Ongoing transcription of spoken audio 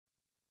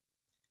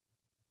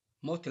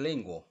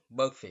Multilingual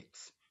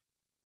Bugfix.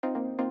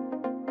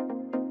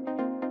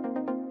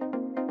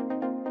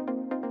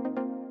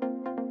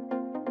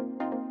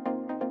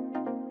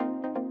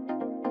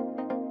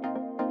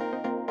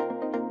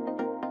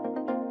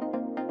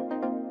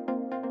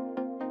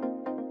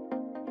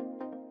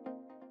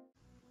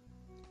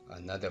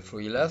 Another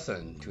free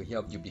lesson to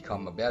help you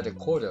become a better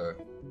coder.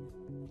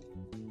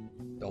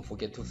 Don't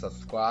forget to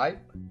subscribe,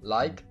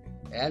 like,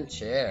 and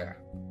share.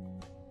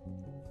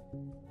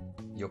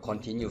 Your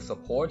continued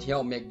support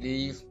helps make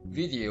these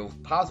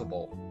videos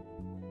possible.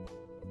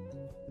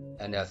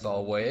 And as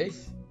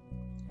always,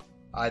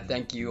 I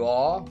thank you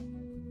all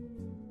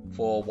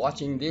for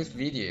watching this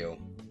video.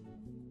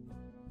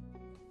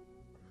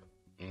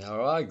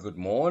 Alright, good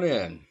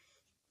morning.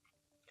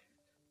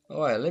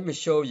 Alright, let me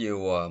show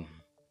you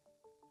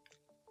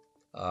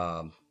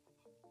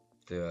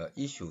the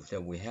issues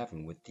that we're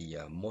having with the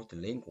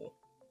multilingual.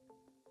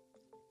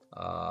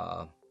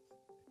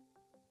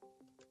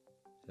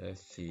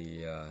 Let's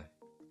see,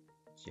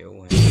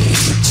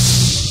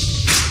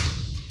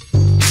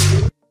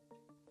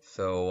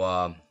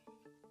 so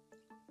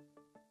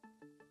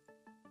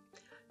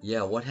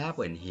yeah, what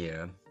happened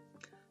here?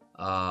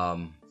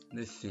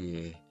 Let's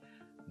see,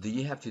 do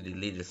you have to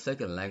delete the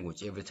second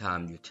language every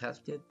time you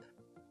test it?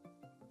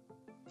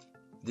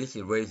 This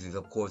erases,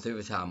 of course,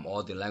 every time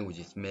all the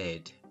languages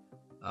made,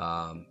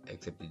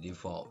 except the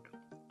default.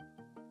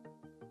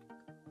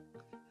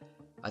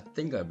 I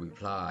think I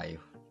reply.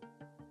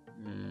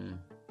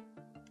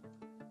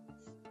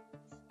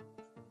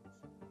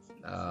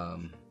 I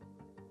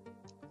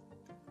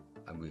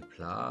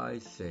reply,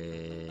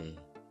 say,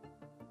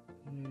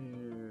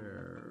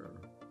 here.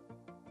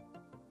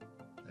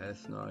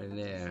 That's not in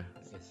there.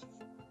 It's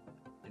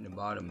in the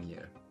bottom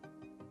here.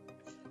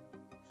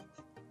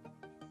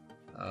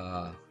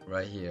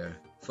 Right here.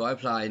 So I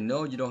apply.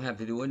 No, you don't have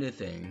to do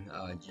anything.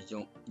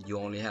 You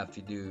only have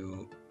to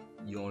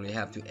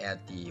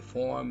add the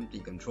form, the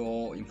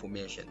control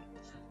information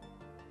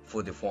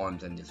for the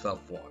forms and the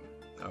subform.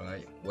 All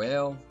right.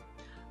 Well,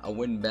 I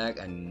went back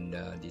and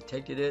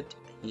detected it.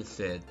 He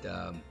said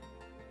that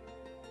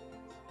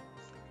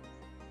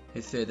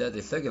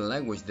the second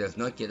language does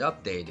not get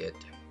updated.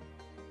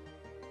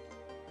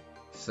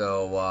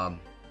 So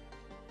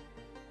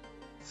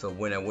so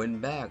when I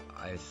went back,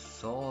 I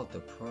saw the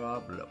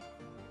problem.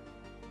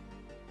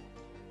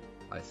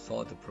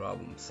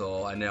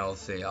 So I now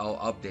say I'll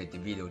update the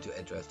video to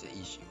address the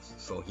issues.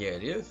 So here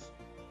it is.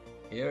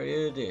 Here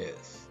it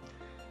is.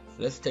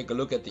 Let's take a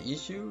look at the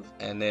issues,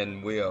 and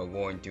then we are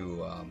going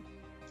to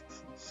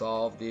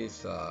solve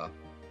these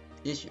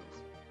issues.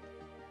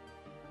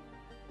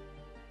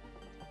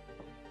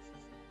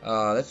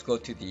 Let's go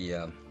to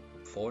the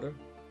folder.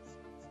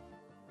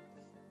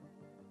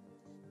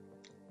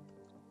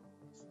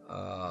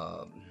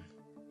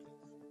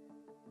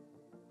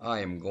 I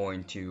am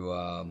going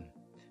to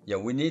yeah,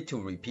 we need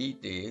to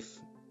repeat this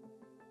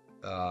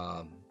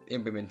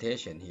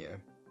implementation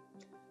here,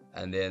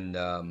 and then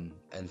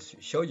and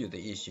show you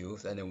the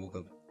issues, and then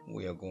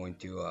we are going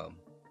to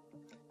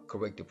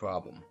correct the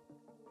problem.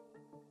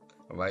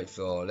 All right,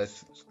 so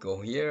let's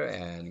go here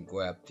and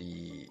grab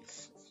the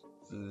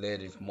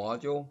latest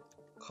module,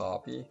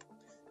 copy,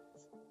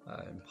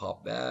 and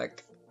pop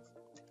back,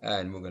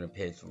 and we're gonna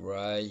paste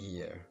right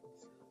here.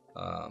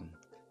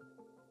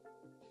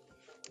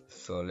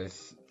 So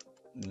let's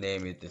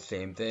name it the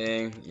same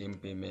thing,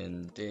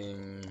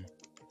 implementing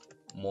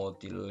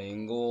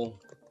multilingual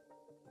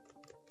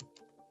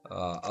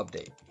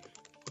update.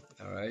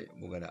 All right,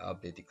 we're gonna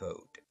update the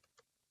code.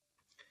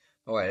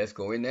 All right, let's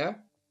go in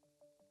there.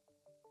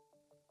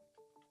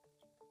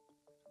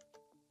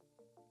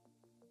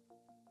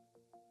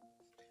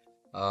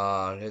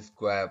 Let's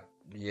grab,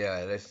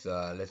 yeah,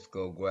 let's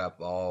go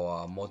grab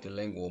all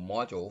multilingual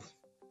modules.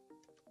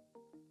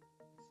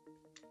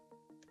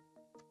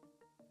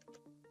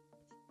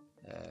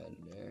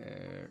 And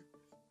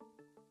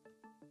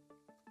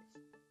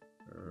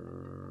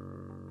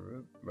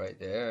right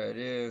there it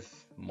is,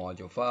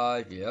 module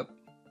 5. Yep,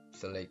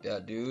 select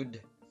that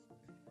dude.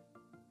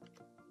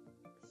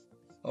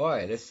 All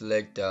right, let's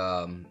select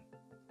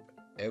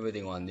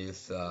everything on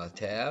this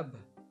tab.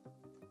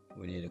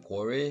 We need a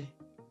query.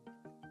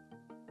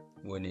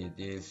 We need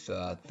these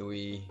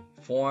 3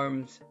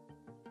 forms,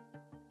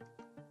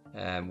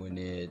 and we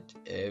need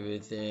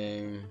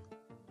everything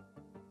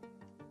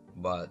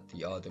but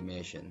the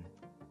automation.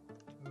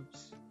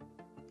 Oops.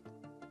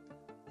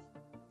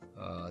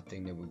 I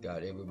think that we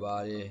got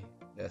everybody.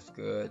 That's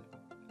good.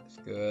 That's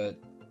good.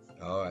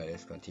 All right,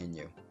 let's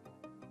continue.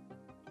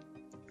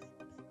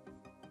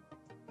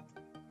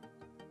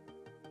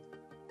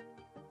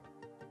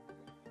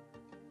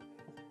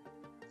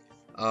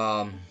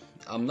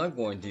 I'm not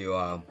going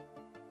to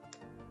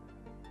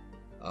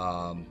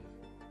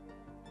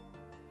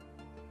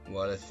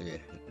well, let's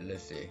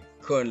see.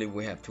 Currently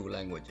we have 2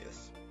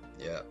 languages.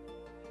 Yeah,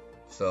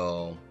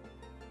 so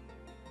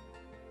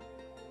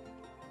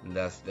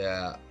that's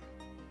that.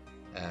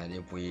 And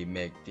if we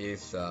make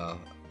this a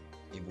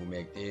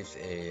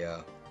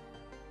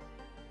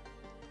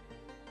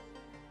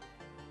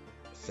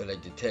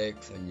select the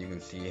text and you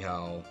can see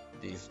how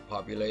this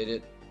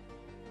populated.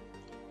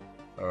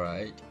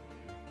 Alright,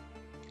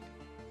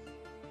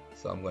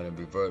 so I'm going to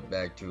revert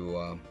back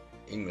to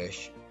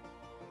English.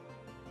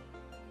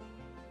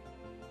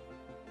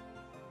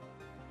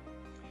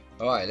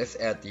 Alright, let's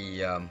add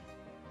the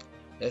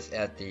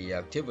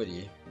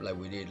activity like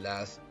we did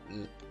last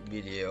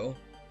video.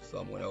 So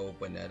I'm going to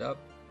open that up.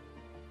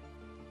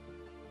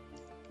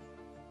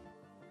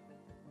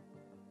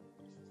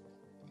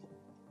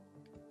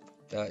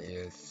 That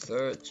is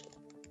search.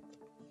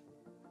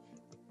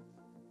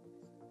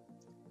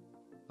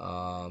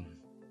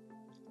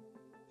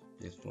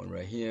 This one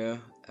right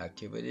here,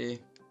 activity.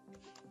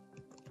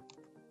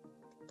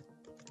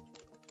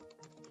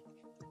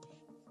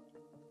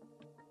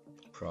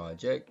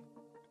 Project.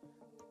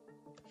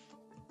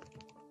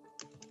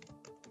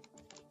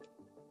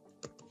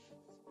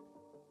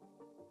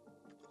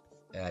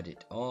 Add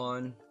it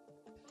on.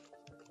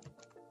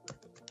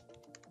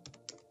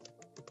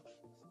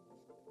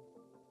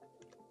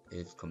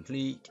 It's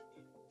complete.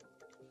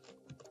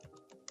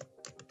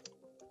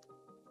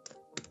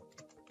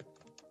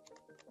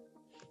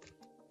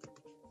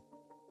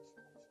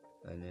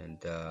 And then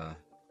the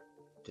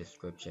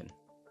description.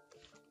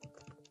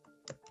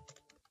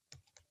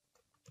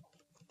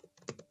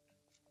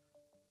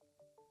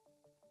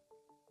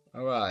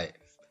 Alright,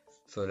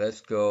 so let's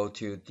go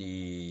to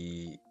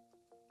the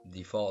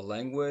default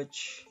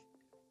language.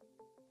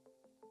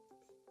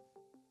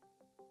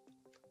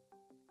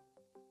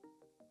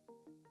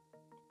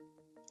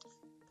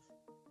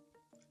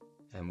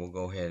 And we'll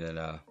go ahead and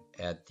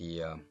add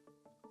the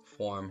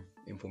form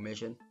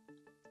information.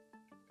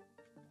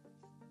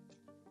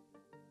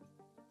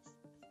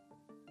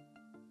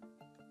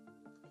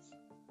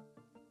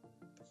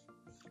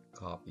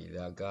 Copy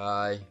that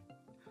guy.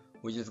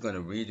 We're just going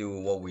to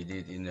redo what we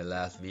did in the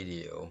last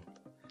video,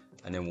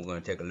 and then we're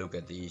going to take a look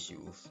at the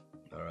issues.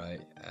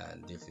 Alright,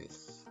 and this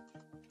is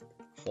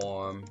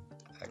form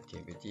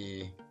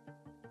activity.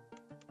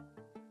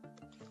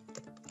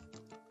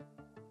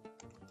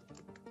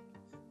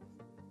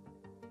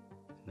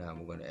 Now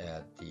we're going to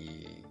add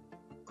the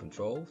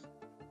controls.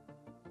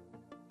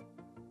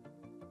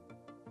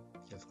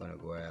 Just going to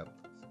grab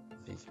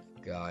this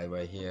guy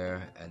right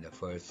here and the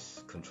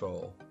first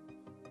control.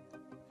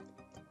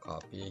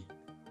 Copy.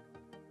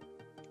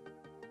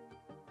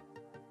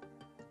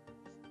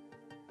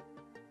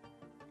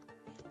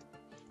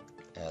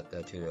 Add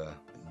that to the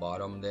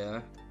bottom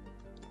there.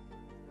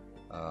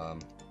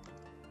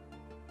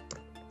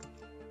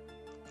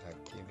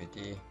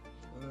 Activity.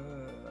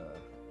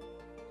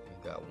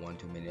 Got one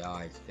too many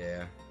eyes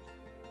there.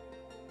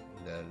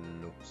 That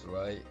looks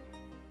right.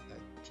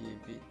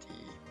 Activity.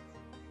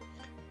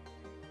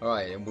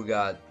 Alright, and we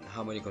got,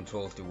 how many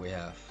controls do we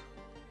have?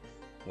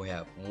 We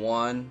have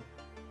 1,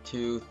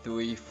 2,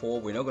 3,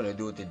 4. We're not going to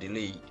do the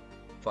delete.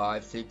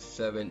 5, 6,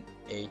 7,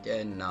 8,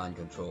 and 9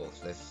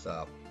 controls. Let's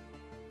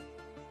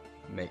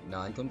make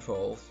 9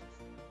 controls.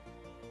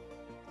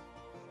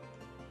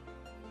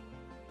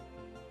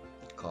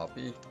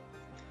 Copy.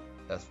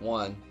 That's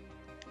 1,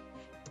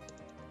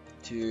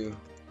 2,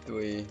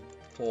 3,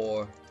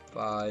 4,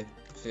 5,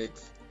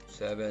 6,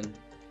 7,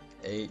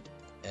 8,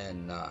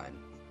 and 9.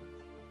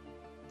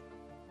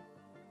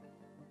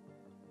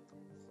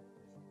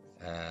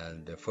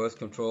 And the first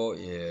control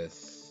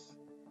is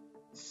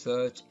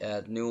search,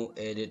 add new,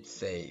 edit,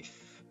 save.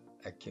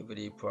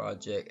 Activity,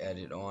 project,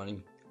 added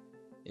on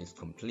is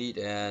complete,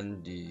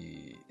 and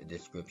the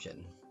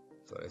description.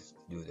 So let's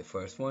do the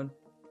first one.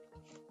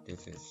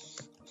 This is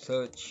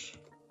search.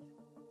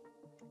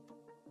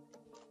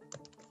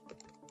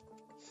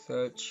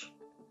 The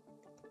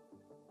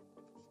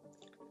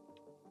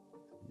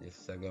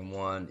second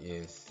one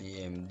is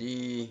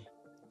CMD,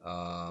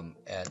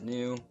 add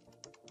new.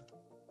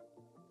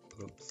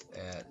 Oops,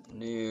 add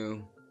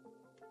new.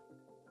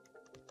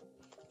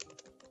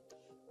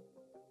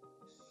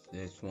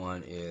 This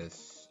one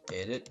is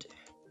edit.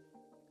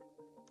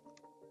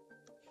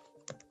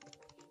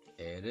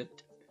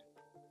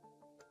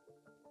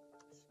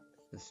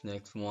 This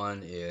next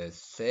one is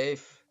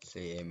save.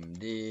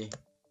 CMD,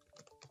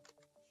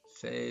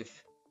 save.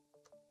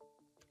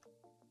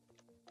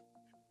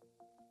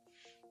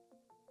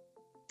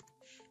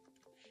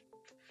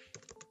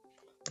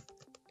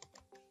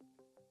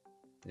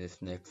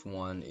 This next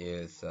one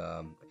is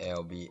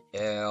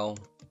LBL,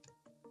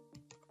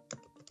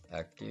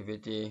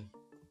 activity.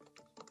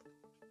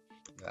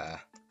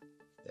 There.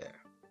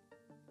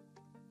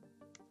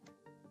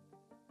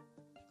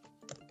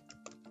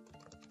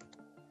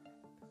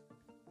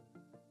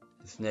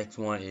 This next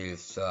one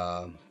is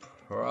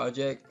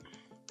project.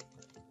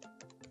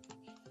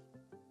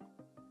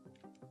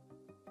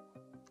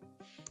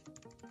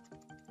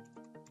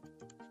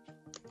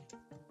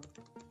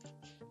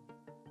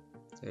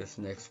 This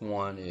next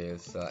one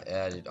is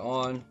added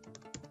on.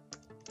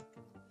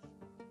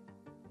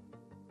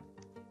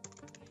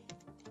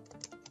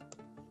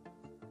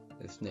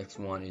 This next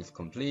one is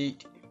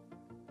complete.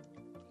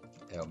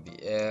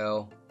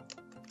 LBL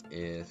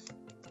is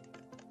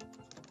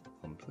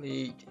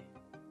complete.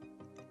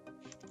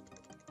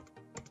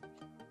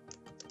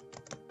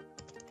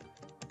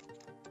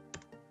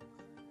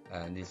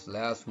 and this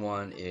last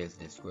one is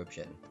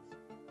description.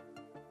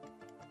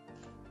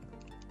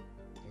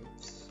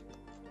 Oops.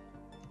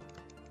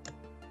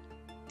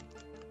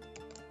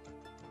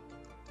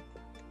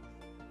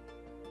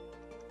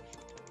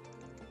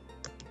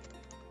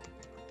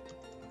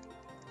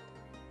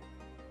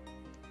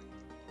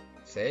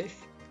 Save.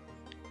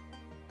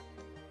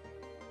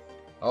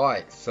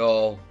 Alright,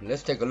 so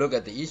let's take a look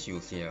at the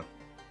issues here.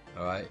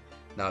 Alright,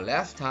 now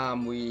last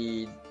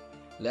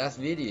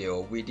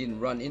video we didn't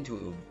run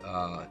into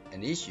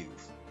an issue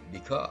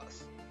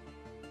because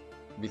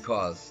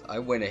I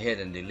went ahead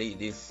and deleted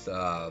this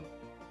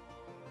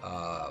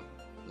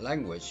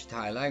language,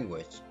 Thai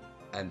language,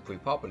 and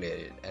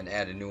pre-populated and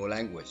added a new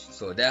language,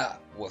 so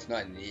that was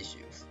not an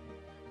issue.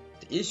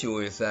 The issue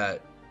is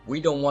that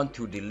we don't want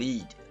to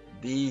delete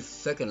the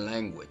second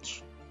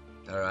language.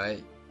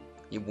 Alright,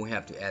 if we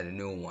have to add a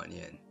new one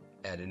in,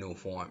 add a new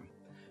form,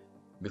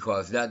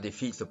 because that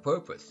defeats the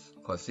purpose.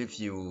 Because if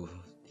you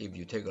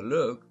take a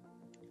look,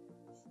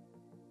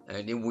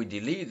 and if we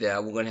delete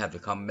that, we're gonna have to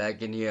come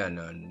back in here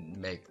and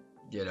make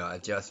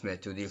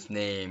adjustment to these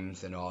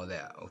names and all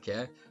that.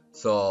 Okay,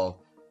 so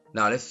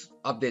now let's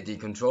update the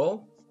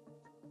control.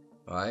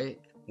 All right,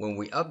 when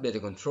we update the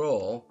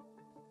control,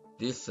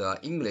 this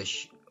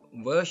English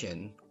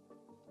version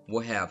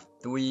will have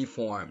 3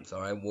 forms.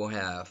 All right, we'll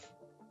have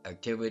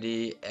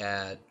activity,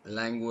 add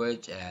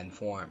language, and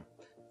form,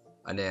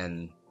 and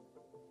then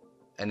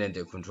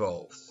the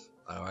controls.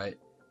 All right,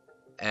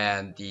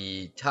 and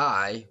the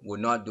Thai will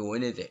not do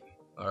anything.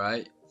 All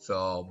right,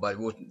 so but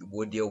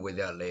we'll deal with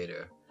that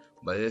later.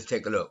 But let's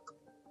take a look.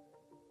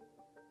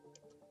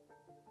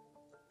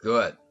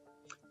 Good.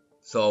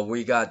 So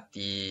we got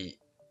the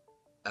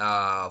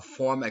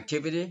form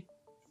activity,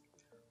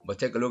 but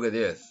take a look at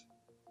this.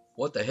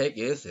 What the heck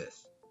is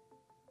this?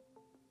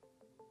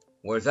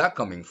 Where's that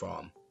coming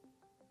from?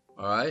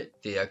 All right,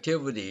 the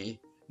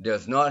activity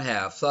does not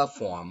have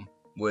subform.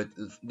 With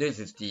this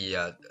is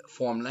the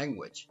form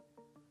language.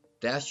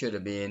 That should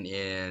have been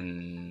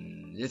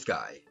in this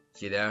guy.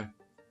 See there?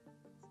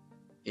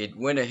 It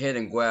went ahead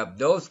and grabbed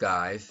those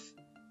guys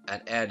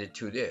and added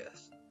to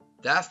this.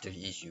 That's the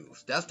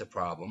issues. That's the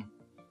problem.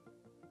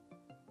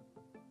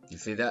 You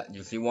see that?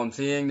 You see what I'm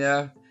seeing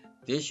there?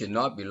 This should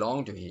not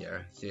belong to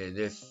here. See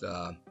this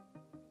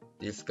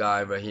this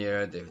guy right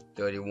here, the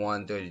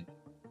 31, 30,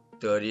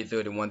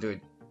 31,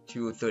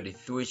 32,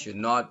 33 should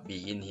not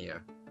be in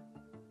here.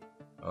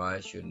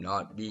 Alright, should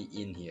not be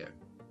in here.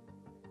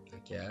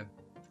 Okay.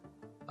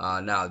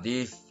 Now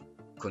these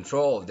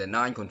control, the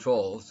 9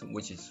 controls,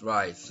 which is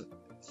right.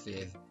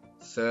 See,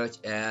 search,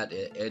 add,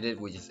 edit,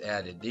 which is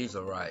added. These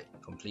are right,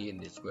 complete in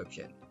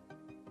description.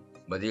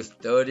 But this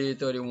 30,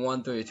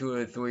 31,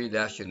 32, 33,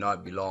 that should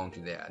not belong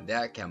to that.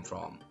 That came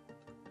from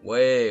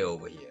way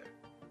over here.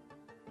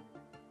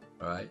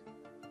 Alright,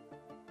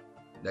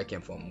 that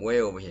came from way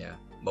over here.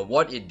 But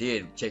what it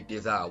did, check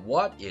this out.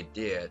 What it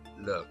did,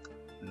 look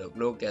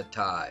at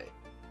Thai.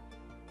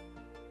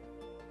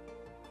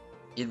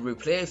 It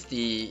replaced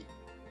the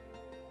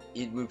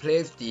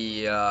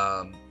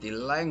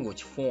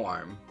language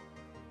form,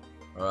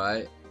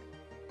 alright,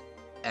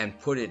 and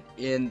put it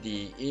in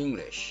the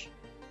English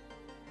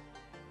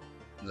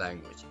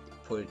language.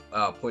 Put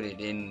it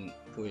in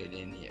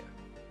here.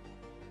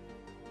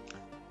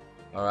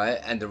 Alright,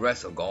 and the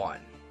rest are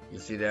gone. You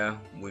see there?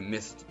 We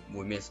missed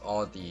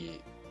all the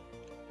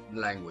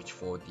language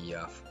for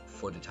the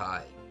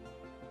Thai.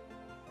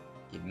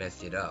 It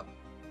messed it up.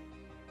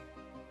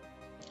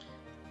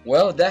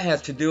 Well, that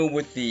has to do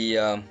with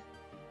the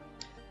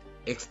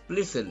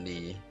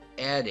explicitly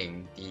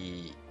adding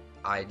the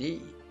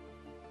ID.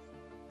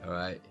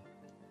 Alright,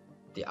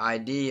 the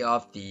ID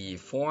of the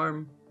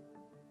form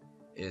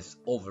is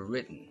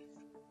overwritten.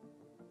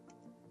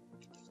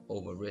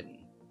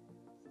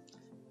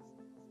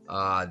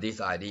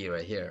 This ID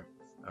right here.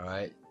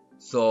 Alright,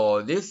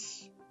 so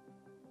this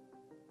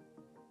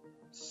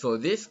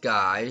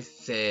guy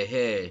say,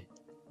 hey,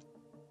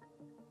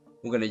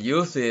 we're gonna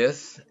use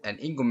this and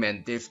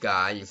increment this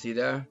guy. You see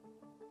there?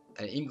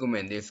 And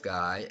increment this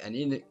guy and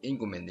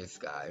increment this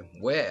guy.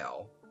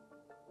 Well,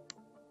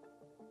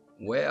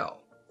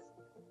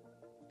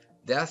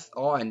 that's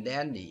all and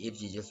dandy if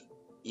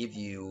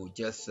you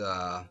just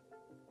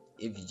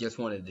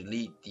want to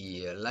delete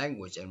the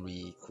language and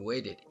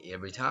recreate it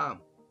every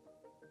time.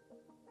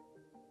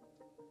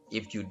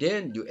 If you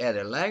add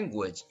a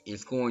language,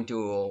 it's going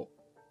to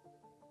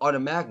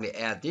automatically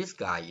add this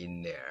guy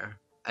in there.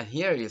 And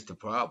here is the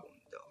problem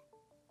though.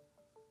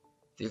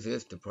 This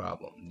is the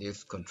problem,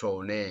 this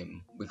control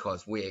name,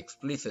 because we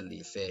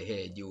explicitly say,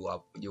 hey, you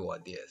are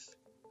this.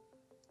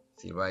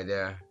 See right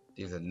there?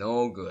 These are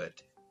no good.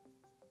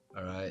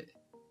 Alright?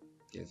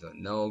 These are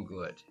no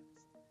good.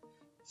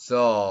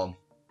 So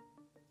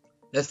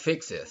let's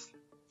fix this.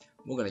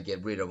 We're gonna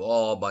get rid of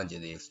all bunch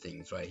of these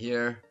things right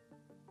here.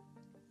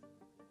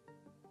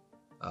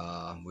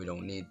 We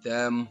don't need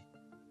them.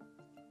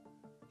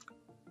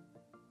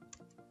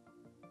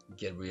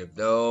 Get rid of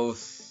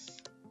those.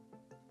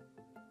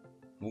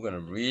 We're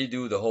gonna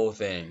redo the whole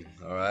thing.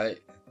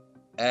 Alright?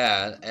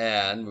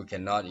 and we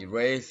cannot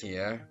erase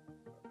here,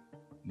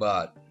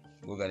 but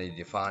we're going to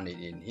define it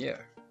in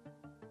here,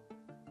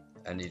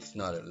 and it's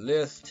not a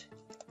list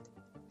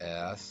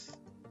as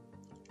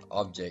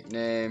object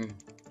name,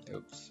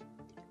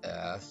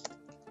 as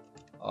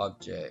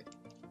object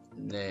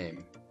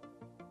name.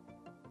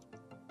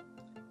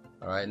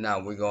 Alright, now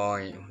we're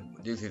going,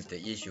 this is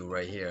the issue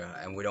right here,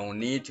 and we don't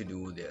need to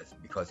do this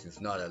because it's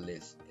not a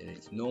list. It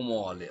is no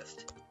more a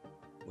list.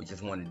 We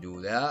just want to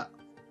do that,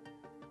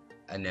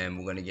 and then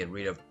we're going to get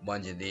rid of a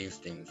bunch of these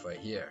things right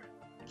here.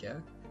 Okay,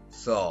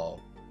 so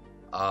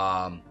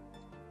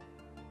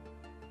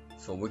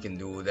so we can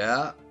do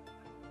that.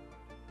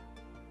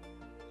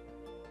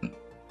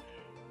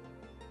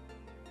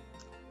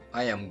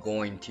 I am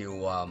going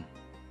to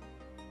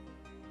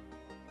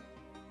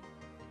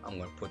I'm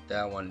going to put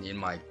that one in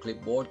my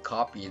clipboard,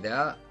 copy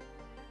that,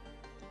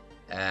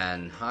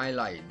 and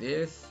highlight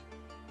this.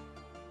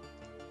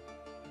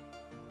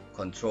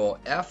 Control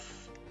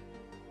F,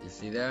 you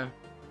see there?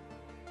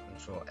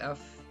 Control F,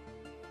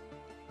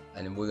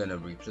 and then we're going to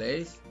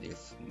replace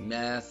this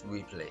mass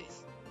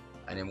replace,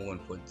 and then we're going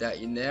to put that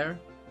in there.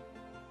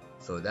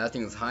 So that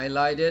thing is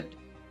highlighted.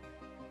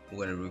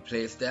 We're going to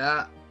replace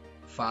that,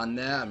 find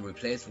that, and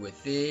replace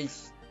with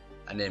these,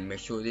 and then make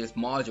sure this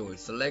module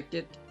is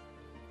selected,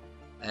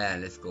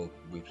 and let's go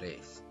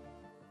replace.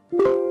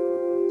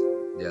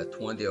 There are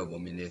 20 of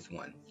them in this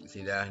one. You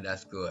see that?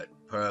 That's good.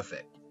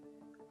 Perfect.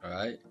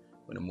 Alright,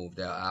 I'm going to move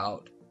that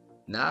out.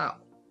 Now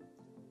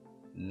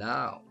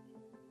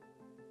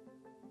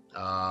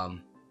I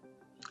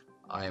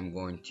am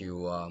going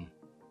to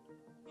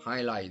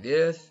highlight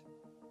this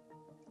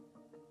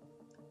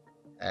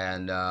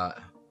and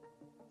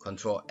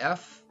Control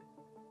F,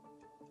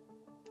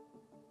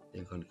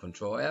 then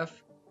Control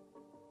F,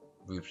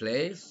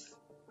 replace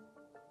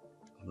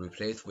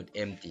with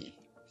empty.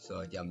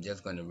 So I'm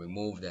just going to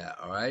remove that.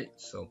 Alright,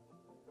 so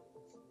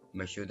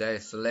make sure that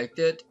is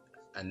selected,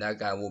 and that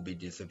guy will be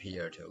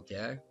disappeared.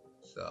 Okay,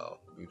 so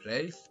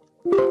replace,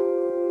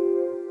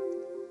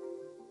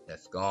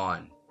 that's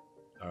gone.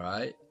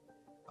 Alright,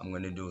 I'm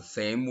going to do the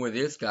same with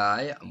this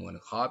guy. I'm going to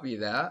copy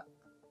that,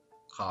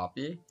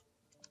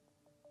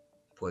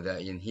 put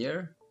that in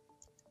here,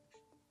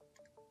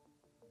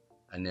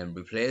 and then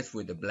replace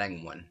with the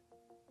blank one.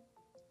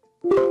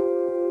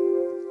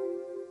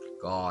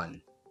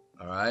 Gone.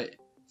 Alright,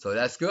 so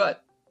that's good.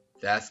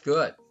 That's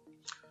good.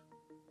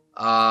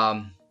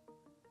 And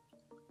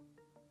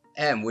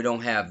we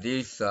don't have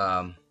this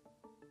guy.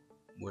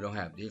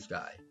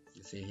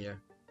 You see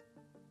here?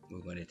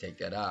 We're going to take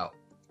that out.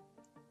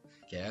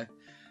 Okay,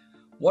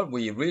 what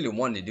we really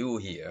want to do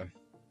here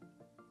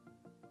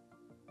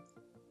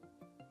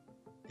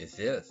is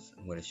this.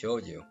 I'm going to show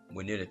you.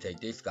 We need to take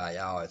this guy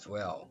out as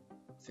well.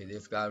 See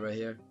this guy right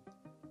here?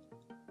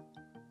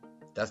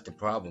 That's the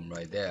problem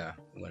right there.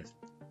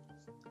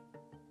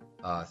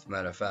 As a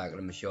matter of fact,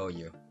 let me show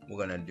you. We're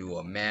going to do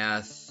a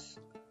mass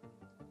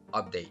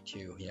update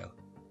too here.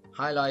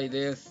 Highlight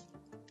this,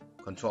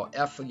 Control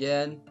F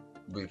again,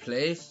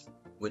 replace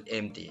with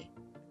empty.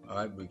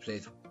 Alright,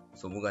 replace.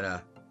 So we're going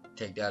to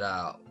take that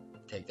out,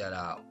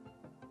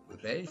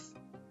 replace.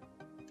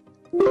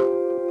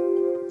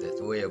 There's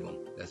 3 of them.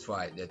 That's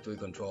right, there are 3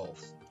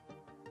 controls.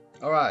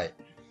 Alright,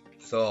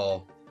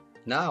 so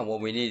now what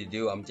we need to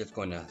do, I'm just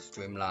going to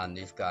streamline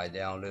this guy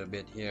down a little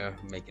bit here,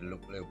 make it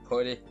look a little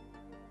pretty.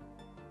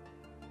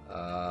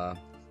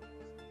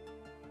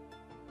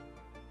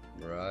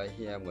 Right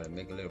here, I'm going to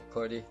make it a little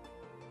pretty.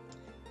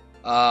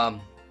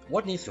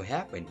 What needs to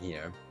happen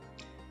here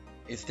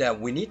is that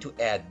we need to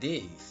add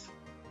these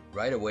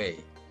right away,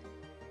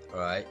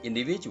 alright,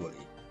 individually,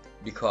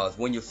 because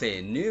when you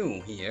say new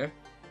here,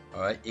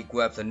 alright, it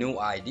grabs a new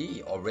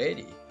ID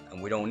already,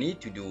 and we don't need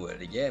to do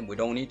it again. We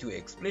don't need to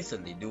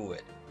explicitly do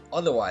it,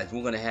 otherwise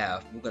we're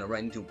gonna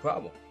run into a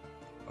problem.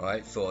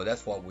 Alright, so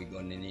that's what we're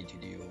gonna need to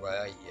do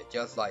right here,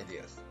 just like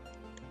this.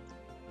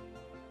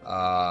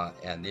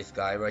 And this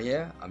guy right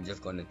here, I'm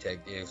just gonna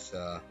take this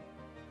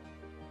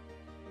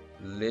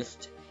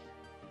list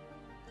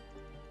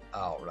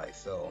out like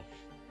so.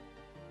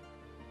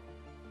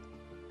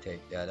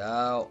 Take that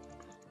out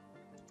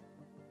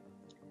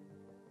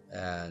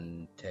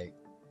and take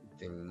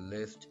the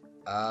list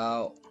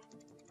out,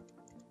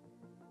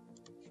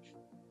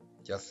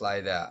 just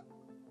like that.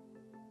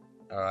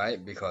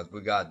 Alright, because we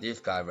got this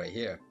guy right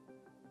here.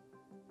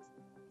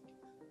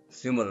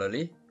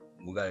 Similarly,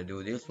 we gotta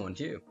do this one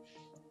too.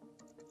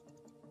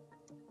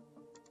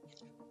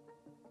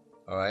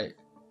 Alright,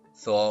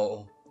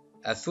 so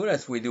as soon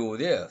as we do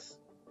this,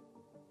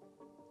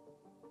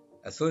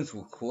 as soon as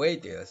we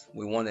create this,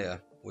 we want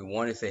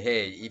to say,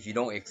 hey, if you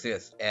don't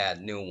exist,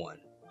 add new one.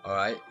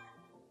 Alright,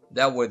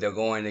 that way they're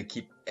going to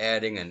keep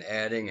adding and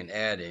adding and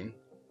adding,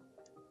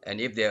 and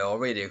if they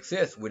already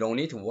exist, we don't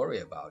need to worry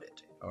about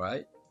it.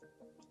 Alright,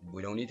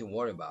 we don't need to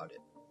worry about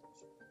it.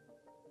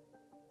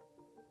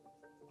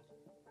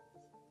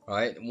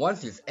 Alright,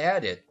 once it's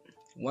added,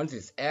 we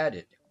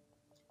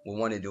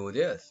want to do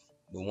this.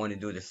 We want to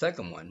do the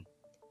second one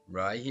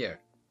right here.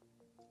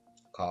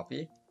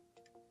 Copy,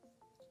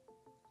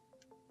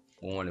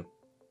 we want to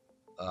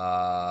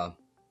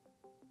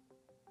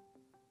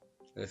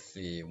let's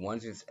see,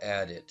 once it's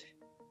added.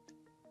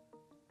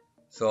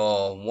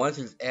 So once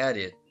it's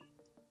added,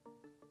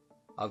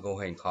 I'll go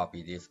ahead and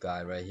copy this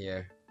guy right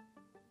here.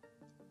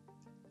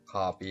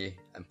 Copy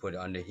and put it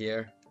under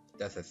here.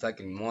 That's the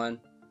second one.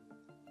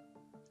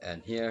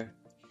 And here,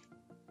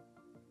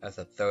 that's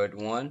a third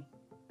one.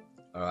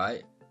 All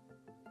right.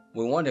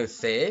 We want to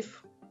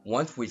save.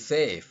 Once we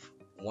save.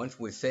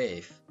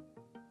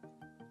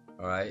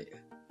 All right.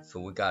 So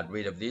we got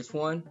rid of this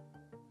one.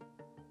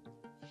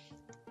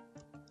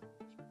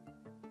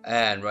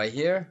 And right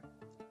here,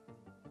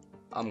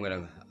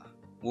 we're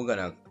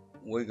gonna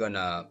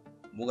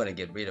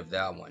get rid of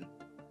that one.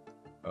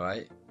 All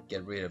right,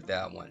 get rid of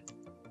that one.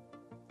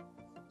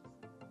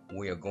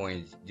 We are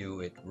going to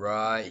do it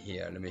right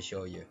here. Let me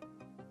show you.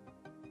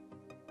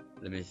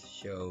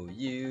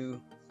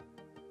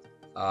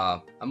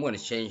 I'm going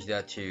to change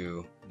that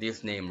to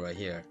this name right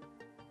here.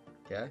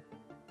 Okay,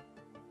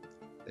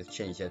 let's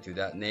change that to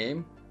that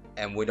name,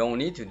 and we don't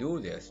need to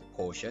do this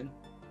portion.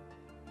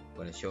 I'm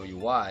going to show you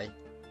why.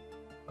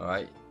 All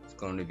right, it's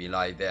going to be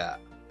like that.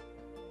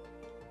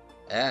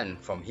 And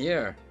from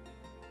here,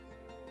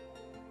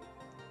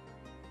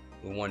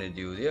 we want to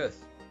do this.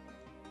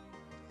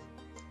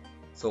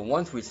 So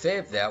once we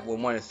save that, we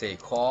want to say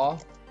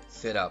call,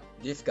 set up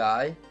this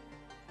guy,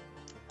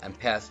 and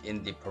pass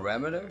in the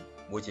parameter,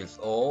 which is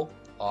O,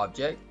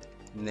 object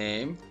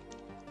name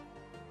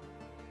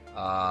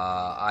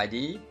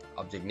ID,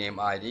 object name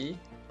ID.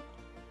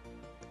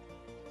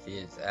 See,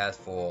 it's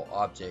asked for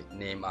object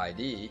name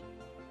ID,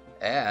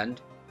 and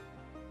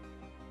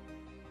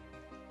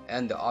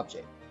the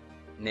object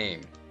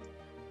name,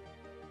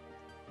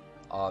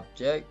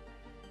 object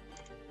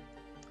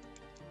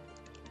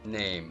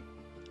name,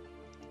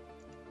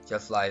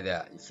 just like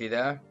that. You see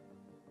there?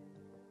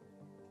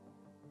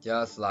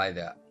 Just like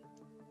that.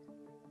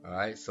 All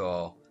right,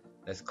 so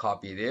let's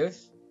copy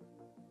this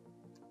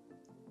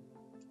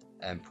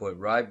and put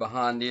right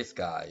behind this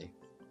guy.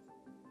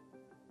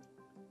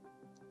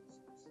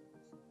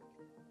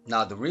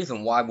 Now the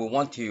reason why we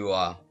want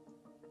to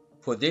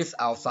put this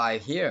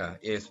outside here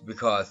is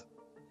because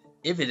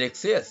if it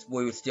exists,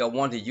 we will still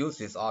want to use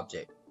this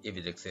object if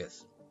it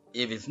exists.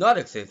 If it's not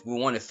exist, we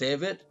want to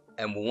save it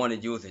and we want to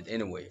use it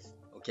anyways.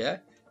 Okay,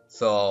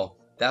 so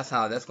that's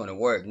how that's going to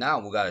work. Now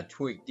we got to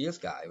tweak this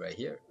guy right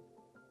here.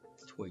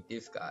 Tweak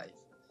this guy.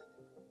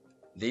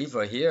 These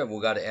right here, we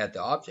got to add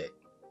the object.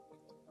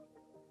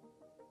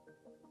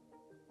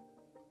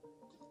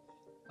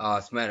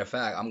 As a matter of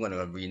fact, I'm going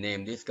to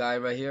rename this guy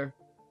right here.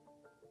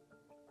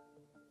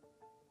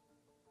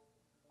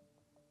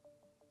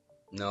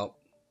 Nope,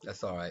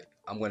 that's all right.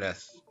 we're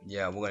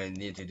gonna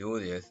need to do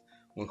this.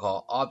 We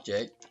call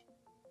object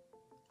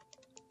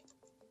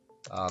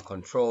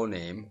control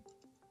name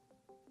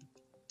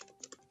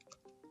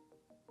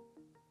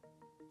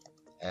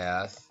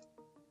as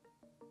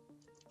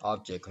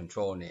object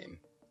control name,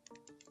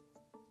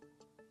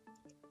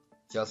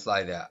 just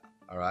like that.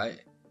 All right,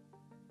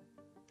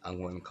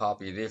 I'm going to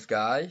copy this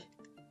guy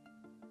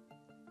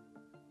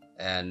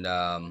and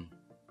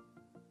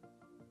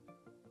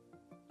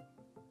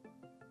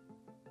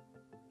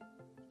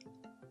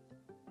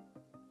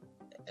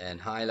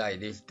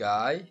highlight this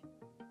guy,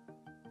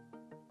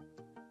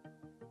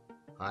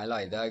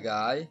 highlight that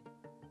guy,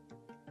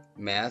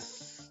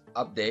 mass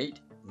update,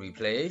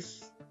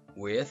 replace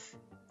with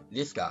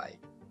this guy.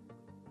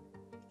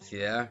 See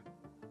there?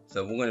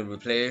 So we're going to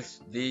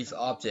replace these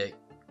object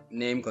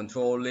name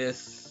control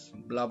list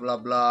blah blah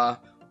blah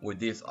with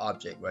this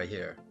object right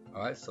here.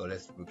 All right, so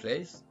let's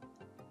replace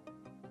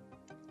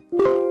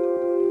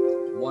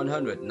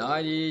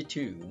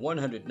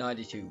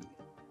 192.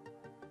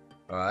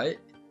 All right,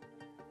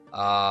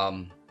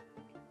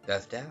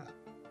 that's that.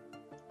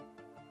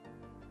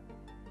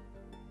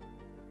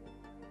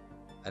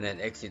 And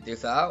then exit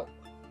this out.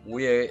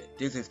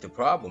 This is the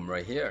problem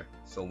right here,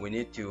 so we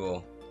need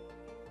to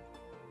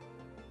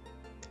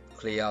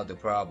clear out the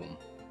problem.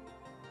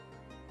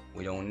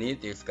 We don't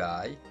need this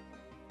guy.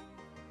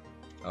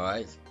 All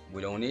right,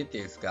 we don't need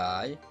this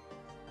guy.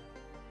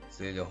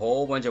 So there's a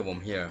whole bunch of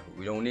them here.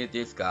 We don't need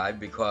this guy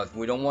because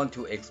we don't want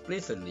to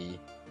explicitly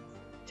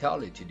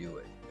tell it to do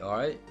it. All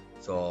right,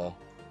 so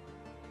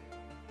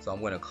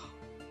I'm going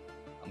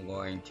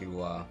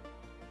to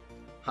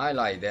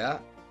highlight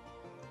that,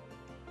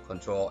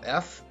 Control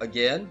F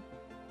again,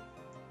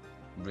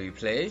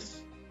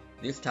 replace.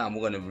 This time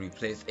we're going to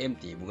replace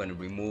empty. We're going to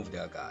remove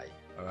that guy.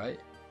 All right,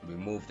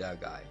 remove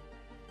that guy.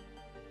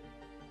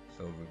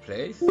 So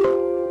replace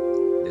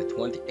the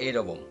 28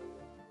 of them.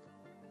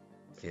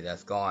 See,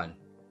 that's gone.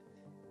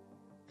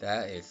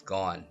 That is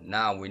gone.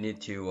 Now we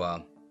need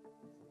to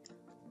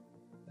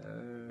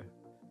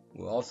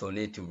we also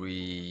need to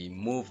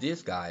remove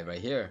this guy right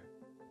here.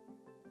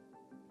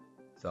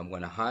 So I'm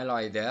going to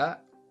highlight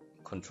that,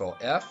 Control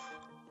F,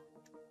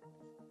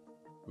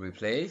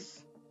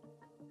 replace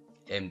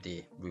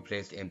empty,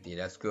 replace empty.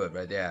 That's good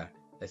right there.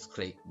 Let's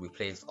click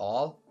replace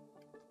all.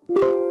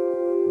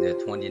 There are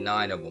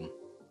 29 of them.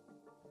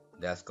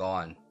 That's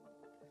gone.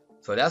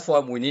 So that's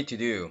what we need to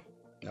do.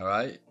 All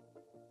right.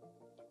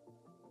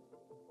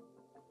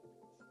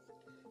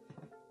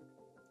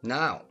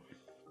 Now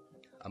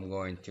I'm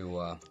going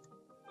to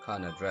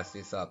kind of dress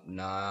this up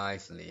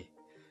nicely.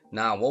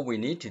 Now what we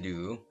need to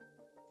do,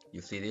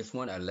 you see this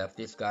one, I left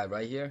this guy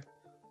right here.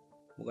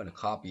 We're going to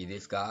copy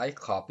this guy,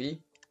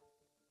 copy,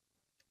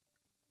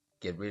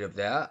 get rid of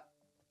that.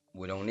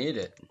 We don't need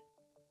it.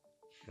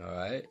 All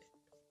right.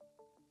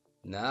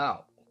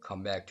 Now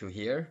come back to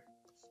here,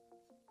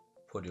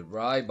 put it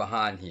right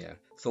behind here.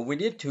 So we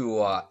need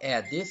to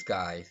add this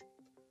guy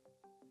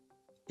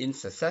in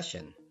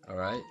succession. All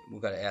right, we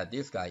gotta add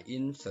this guy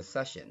in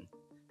succession.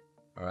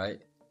 All right,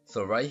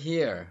 so right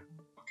here,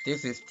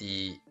 this is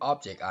the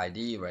object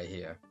ID right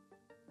here.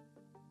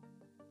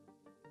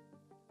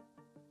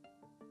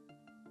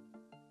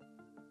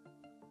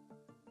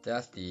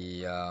 That's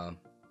the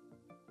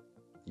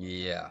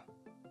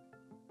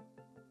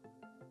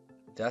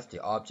that's the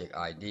object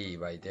ID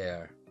right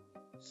there.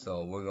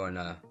 So we're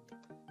gonna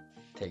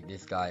take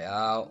this guy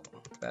out.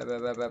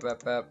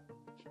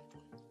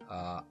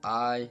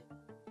 I,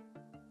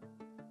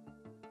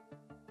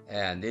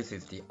 and this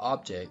is the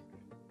object.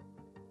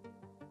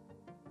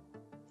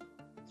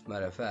 As a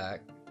matter of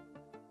fact,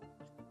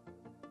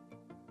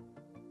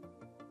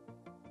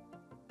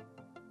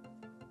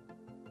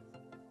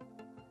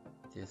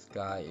 this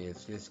guy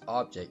is this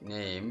object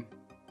name.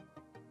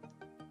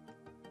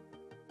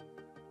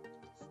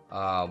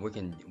 We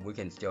can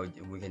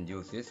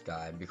use this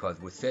guy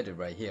because we set it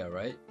right here,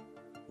 right?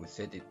 We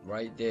set it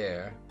right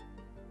there.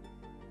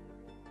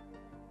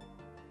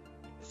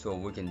 So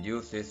we can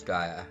use this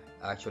guy.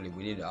 Actually,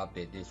 we need to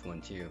update this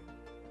one too.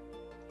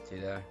 See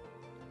there?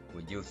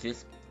 We use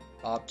this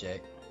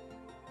object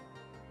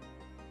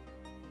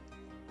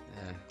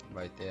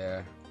right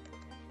there,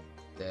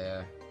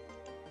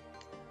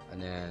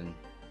 and then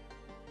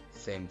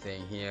same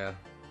thing here.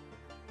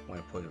 I'm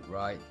gonna put it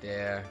right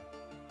there.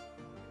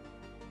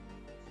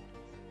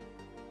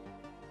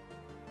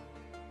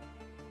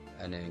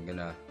 And then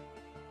gonna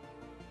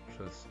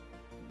put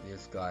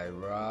this guy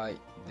right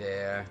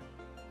there,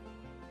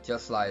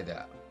 just like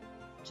that,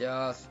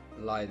 just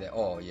like that.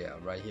 Oh yeah,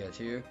 right here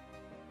too,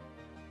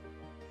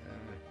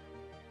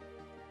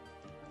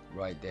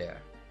 right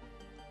there.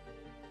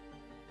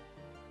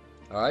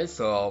 Alright,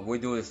 so we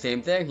do the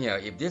same thing here.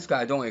 If this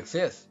guy don't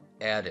exist,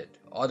 add it,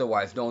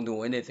 otherwise don't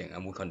do anything,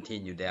 and we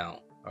continue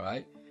down.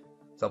 Alright,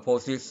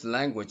 suppose this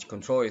language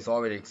control is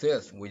already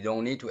exists, we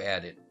don't need to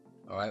add it.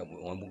 Alright,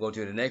 we'll go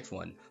to the next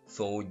one.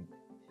 So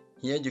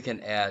here you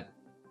can add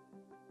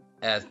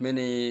as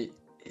many,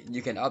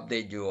 you can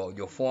update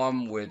your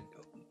form with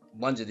a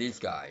bunch of these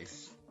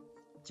guys,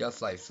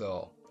 just like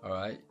so.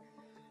 Alright,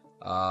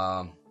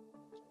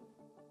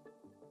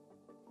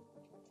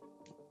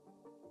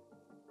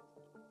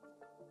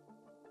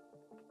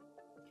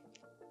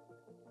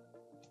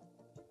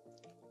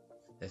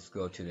 let's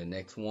go to the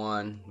next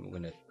one. We're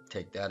gonna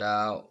take that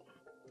out,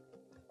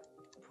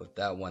 put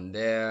that one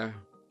there.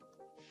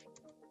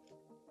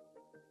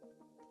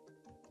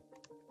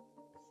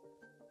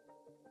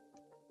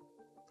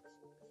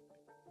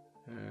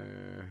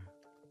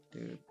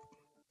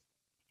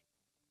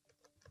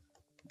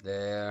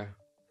 There.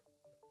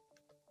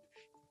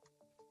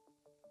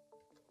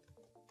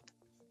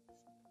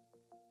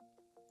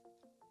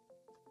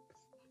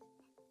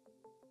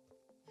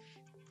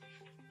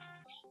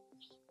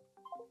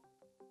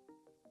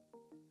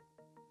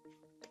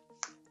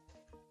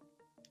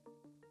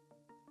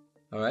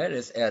 All right,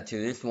 let's add to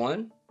this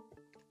one.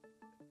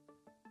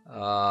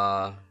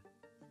 And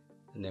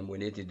then we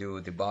need to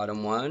do the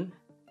bottom one.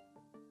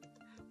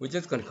 We're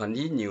just going to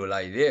continue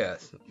like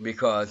this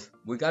because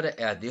we got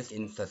to add this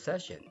in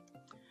succession.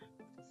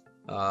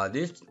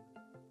 This,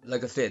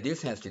 like I said,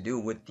 this has to do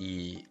with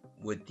the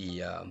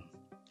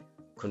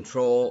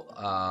control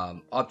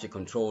object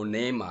control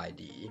name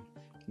ID,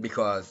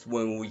 because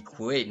when we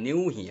create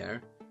new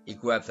here,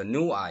 it grabs a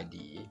new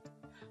ID,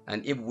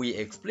 and if we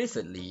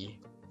explicitly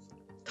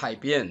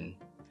type in,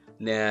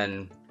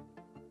 then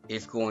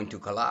it's going to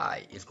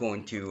collide. It's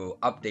going to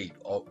update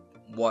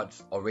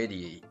what's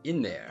already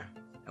in there.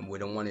 And we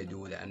don't want to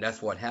do that, and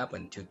that's what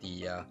happened to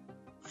the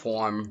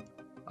form,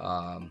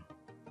 what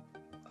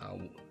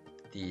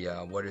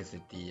is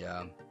it,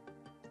 the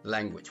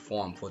language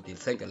form for the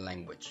second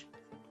language.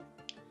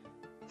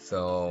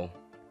 So,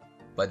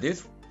 but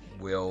this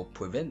will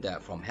prevent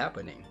that from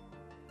happening.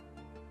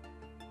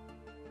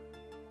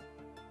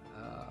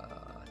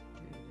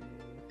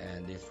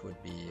 And this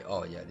would be,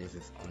 oh yeah, this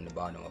is on the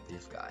bottom of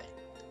this guy,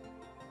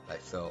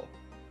 like so.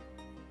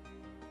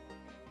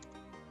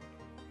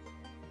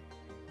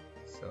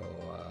 So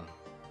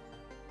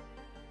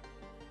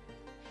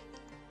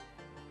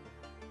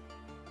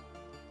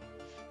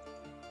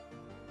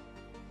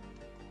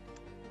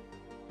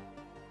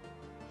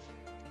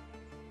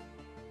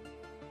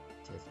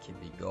just keep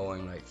it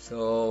going like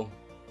so.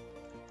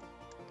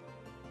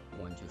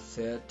 Once you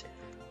set,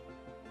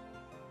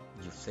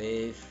 you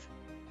save,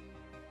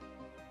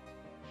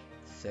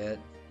 set,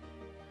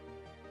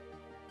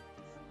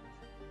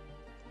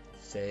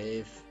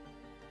 save,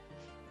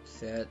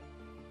 set.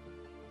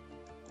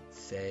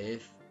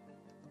 save.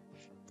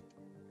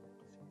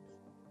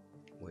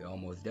 We're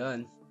almost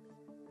done.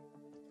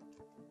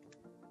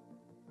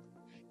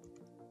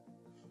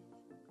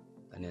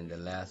 And then the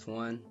last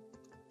one.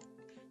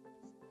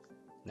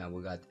 Now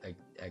we got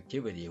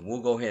activity.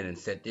 We'll go ahead and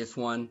set this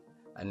one,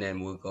 and then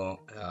we'll go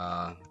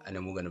and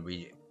then we're gonna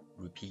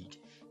repeat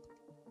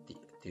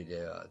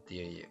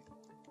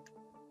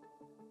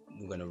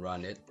we're gonna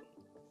run it.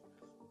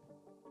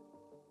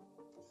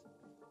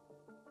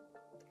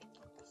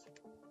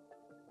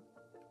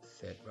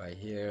 Set right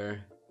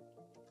here,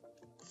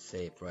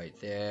 save right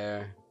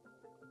there.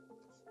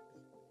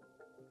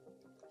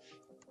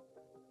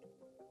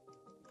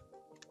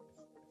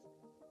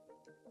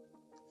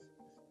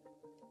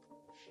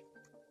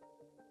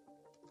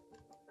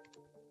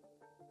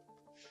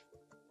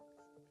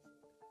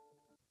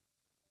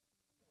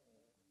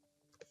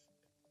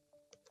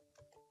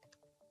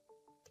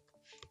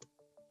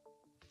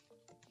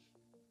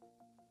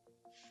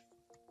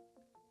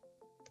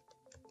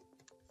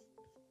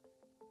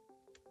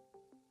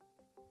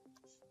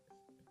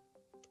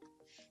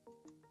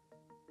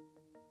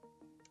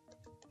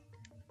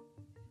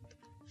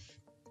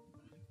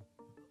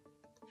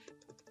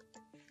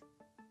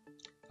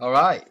 All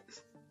right,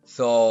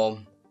 so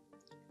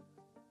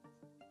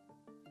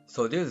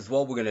this is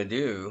what we're gonna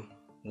do.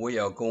 We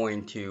are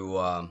going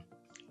to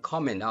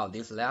comment out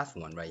this last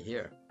one right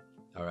here.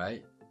 All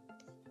right,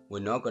 we're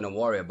not gonna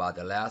worry about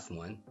the last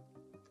one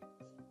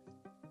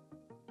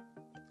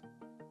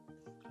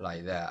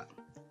like that,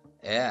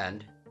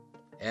 and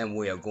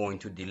we are going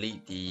to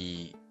delete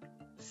the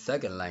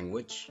second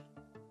language.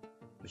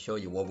 I'll show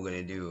you what we're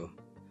gonna do.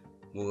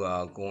 We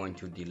are going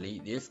to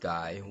delete this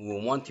guy. We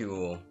want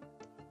to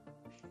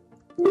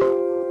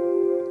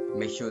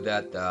make sure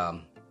that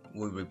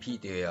we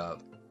repeat the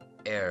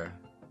error.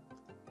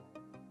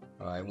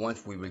 Alright,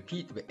 once we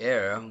repeat the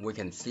error, we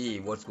can see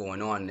what's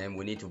going on, and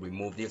we need to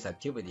remove this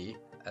activity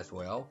as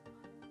well.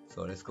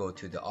 So let's go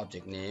to the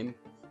object name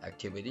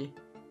activity,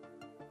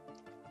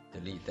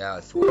 delete that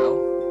as well.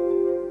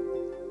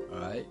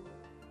 Alright,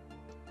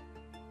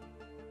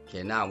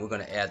 okay, now we're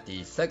gonna add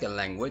the second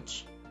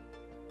language.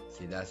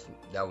 See, that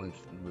one's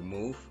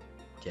removed.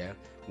 Okay,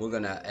 we're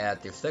gonna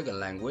add the second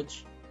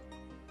language,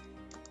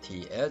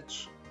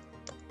 TH,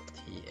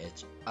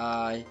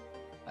 THI,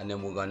 and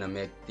then we're gonna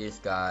make this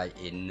guy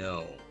a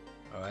no.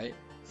 Alright,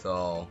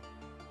 so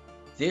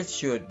this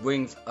should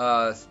bring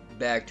us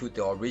back to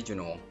the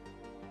original,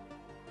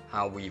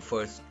 how we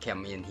first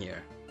came in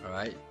here.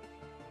 Alright,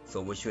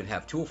 so we should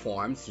have two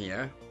forms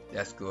here.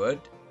 That's good.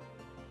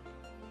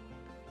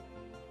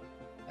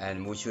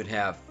 And we should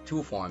have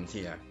two forms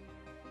here,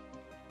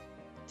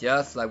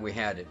 just like we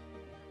had it.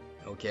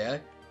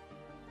 Okay,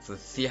 so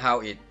see how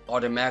it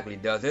automatically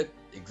does it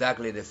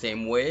exactly the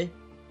same way.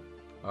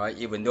 Alright,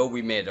 even though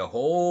we made a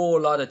whole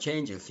lot of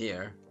changes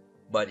here,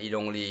 but it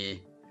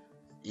only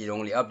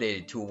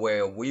updated to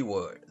where we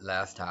were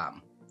last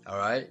time.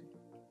 Alright,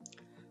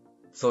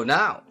 so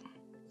now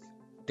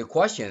the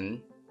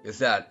question is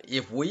that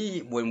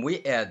when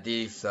we add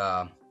this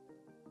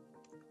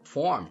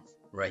form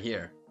right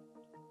here,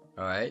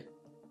 alright,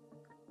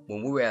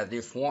 when we add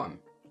this form,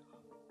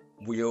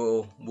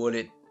 will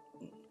it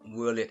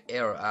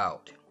error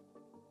out?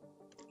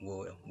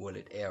 Will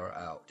it error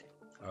out?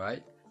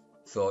 Alright,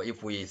 so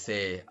if we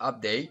say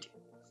update,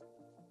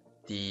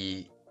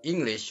 the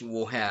English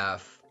will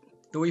have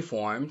 3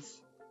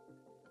 forms,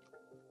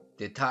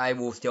 the Thai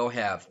will still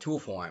have 2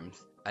 forms,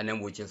 and then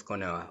we're just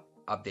gonna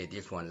update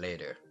this one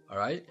later.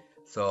 Alright,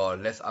 so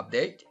let's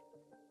update.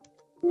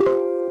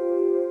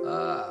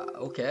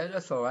 Okay,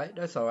 that's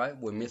alright.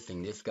 We're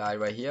missing this guy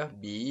right here,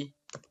 be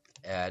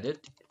added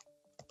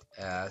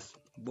as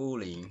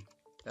boolean.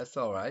 That's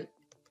alright,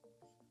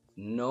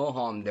 no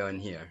harm done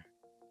here.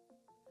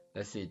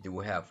 Let's see, do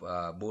we have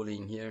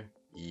boolean here?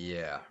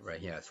 Yeah, right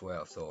here as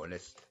well. So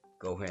let's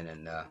go ahead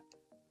and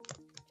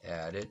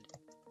add it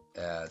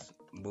as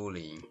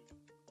boolean.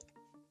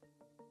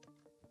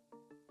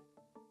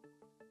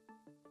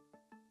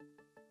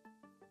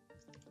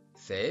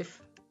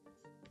 Save.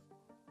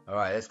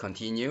 Alright, let's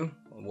continue.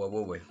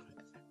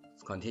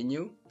 Let's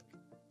continue.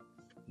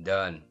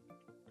 Done.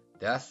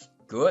 That's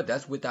good.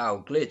 That's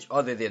without glitch,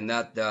 other than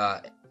that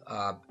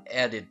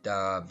added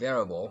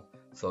variable.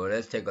 So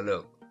let's take a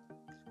look.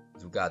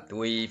 We've got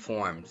 3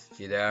 forms,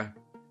 see there,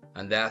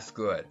 and that's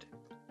good.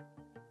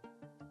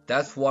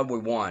 That's what we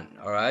want.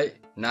 Alright,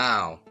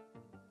 now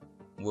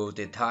will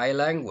the Thai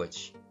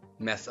language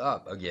mess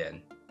up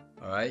again?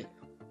 Alright,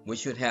 we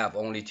should have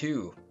only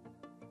 2.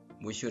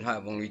 We should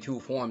have only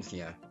 2 forms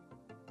here.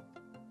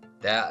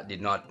 That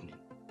did not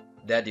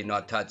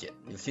touch it.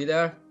 You see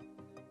there?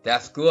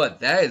 That's good.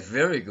 That is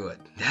very good.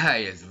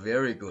 That is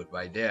very good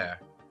right there.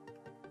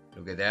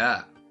 Look at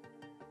that.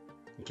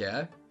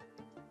 Okay,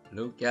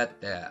 look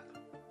at that.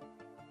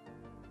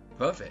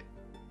 Perfect.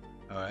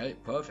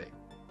 Alright, perfect.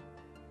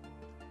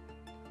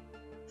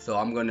 So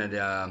I'm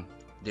gonna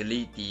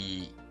delete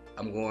this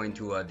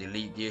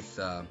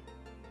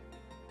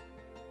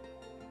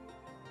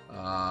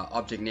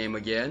object name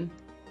again.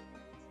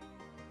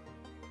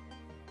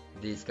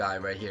 this guy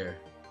right here.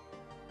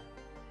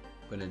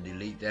 I'm gonna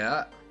delete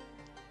that.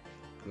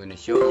 I'm gonna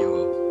show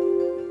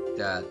you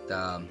that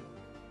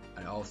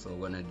I also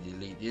gonna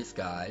delete this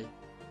guy.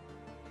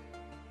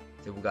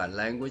 So we got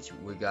language,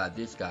 we got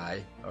this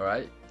guy. All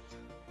right.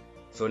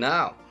 So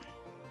now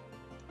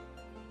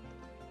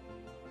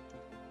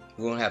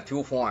we're gonna have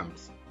two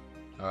forms.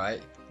 All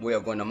right. We are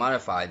going to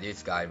modify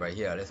this guy right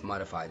here. Let's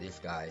modify this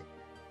guy.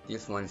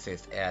 This one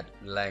says add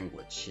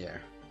language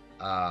here.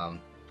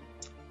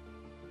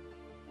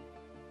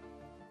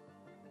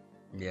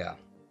 Yeah,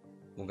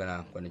 we're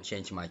gonna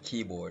change my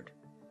keyboard.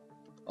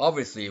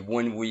 Obviously,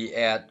 when we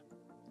add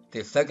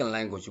the second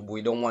language,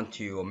 we don't want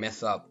to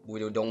mess up. We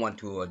don't want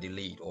to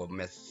delete or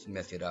mess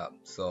it up.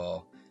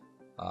 So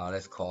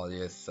let's call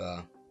this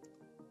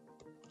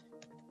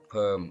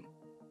perm.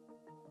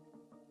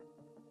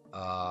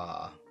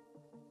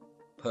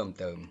 เพิ่ม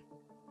เติม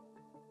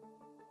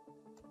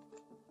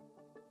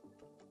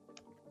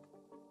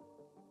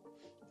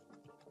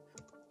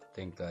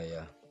think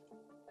there,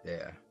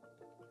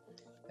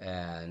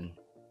 and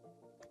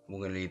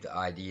we're gonna leave the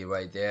ID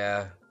right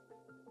there.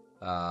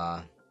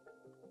 I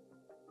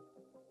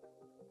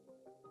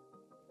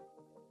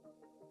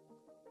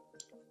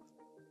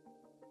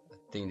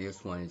think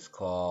this one is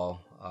called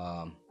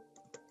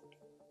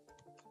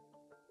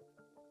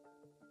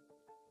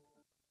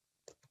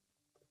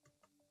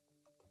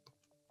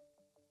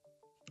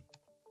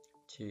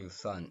ชื่อ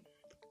สั้น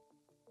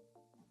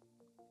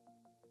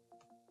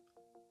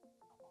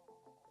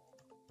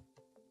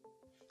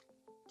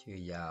ชื่อ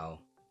ยาว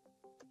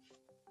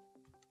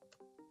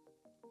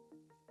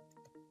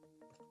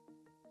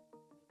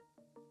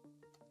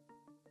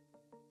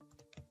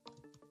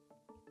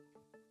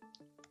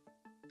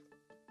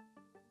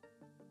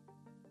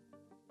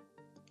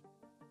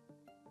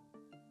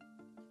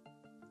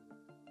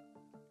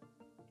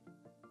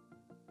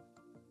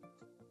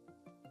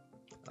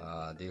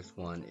This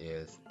one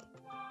is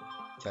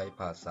ใช้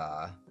ภาษา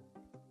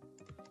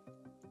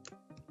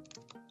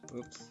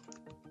Oops.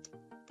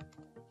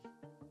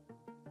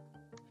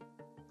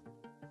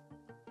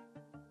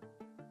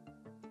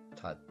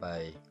 ถัดไป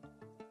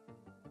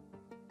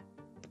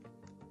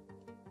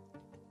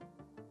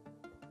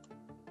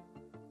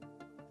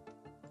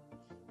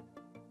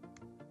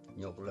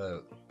ยกเลิ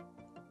ก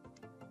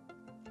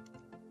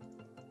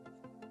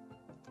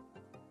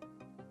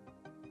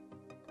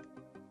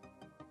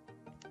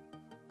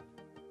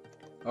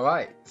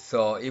Alright,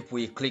 so if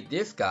we click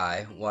this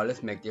guy, well,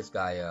 let's make this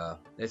guy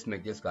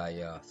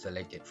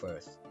selected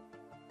first.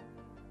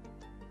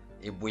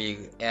 If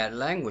we add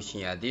language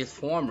here, this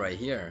form right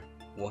here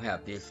will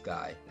have this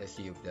guy. Let's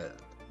see if that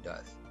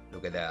does.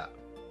 Look at that.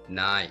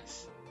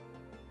 Nice.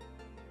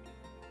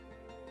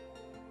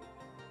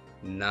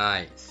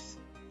 Nice.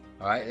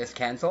 Alright, let's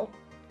cancel.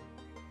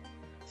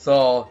 So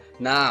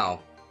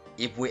now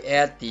if we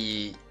add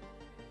the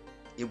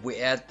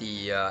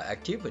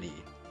activity,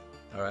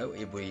 alright,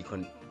 if we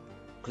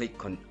click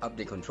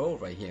update control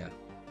right here,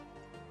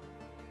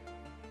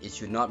 it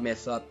should not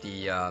mess up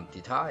the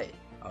tie.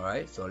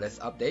 Alright, so let's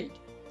update.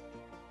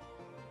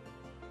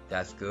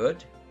 That's good.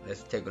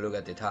 Let's take a look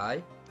at the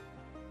tie.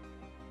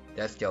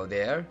 That's still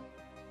there.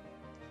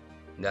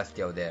 That's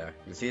still there.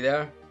 You see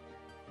there?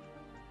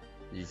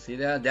 You see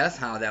that? That's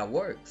how that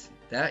works.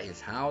 That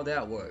is how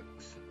that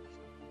works.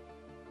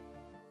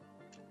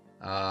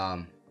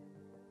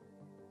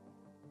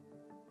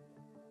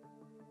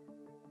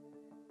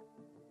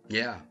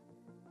 Yeah.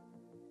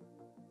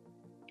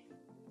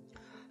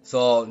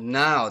 So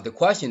now the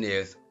question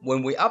is,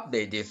 when we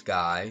update this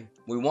guy,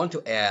 we want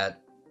to add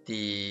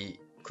the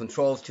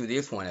controls to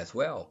this one as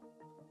well.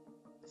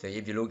 So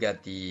if you look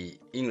at the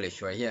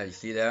English right here, you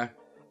see there,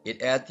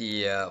 it adds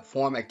the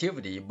form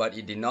activity, but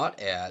it did not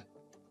add.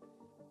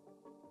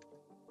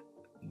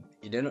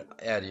 It didn't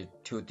add it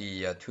to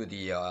the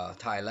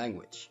Thai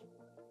language.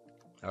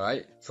 All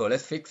right. So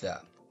let's fix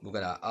that. We're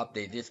gonna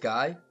update this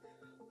guy.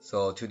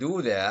 So to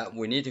do that,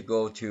 we need to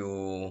go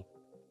to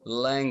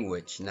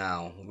language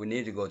now. We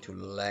need to go to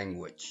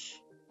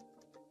language.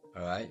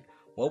 All right.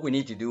 What we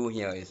need to do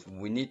here is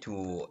we need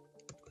to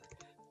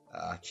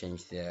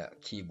change the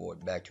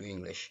keyboard back to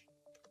English.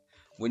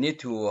 We need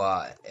to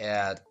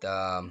add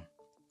a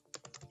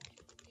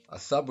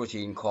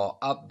subroutine called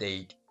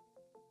update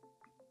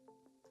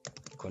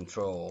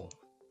control.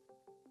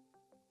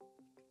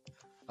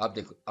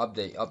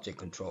 Update object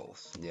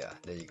controls. Yeah,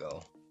 there you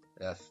go.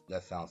 That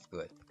sounds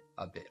good.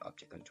 Update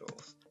object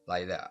controls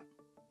like that.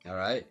 All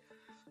right,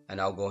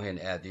 and I'll go ahead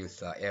and add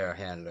this error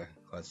handler,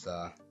 because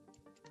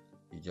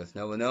you just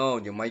never know,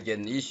 you might get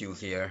issues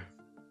here.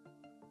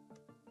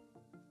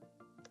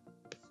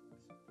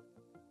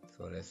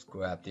 So let's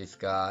grab this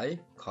guy,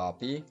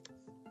 copy,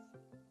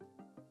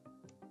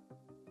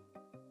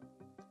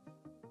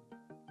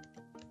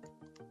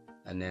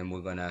 and then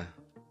we're gonna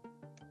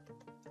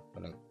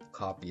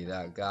copy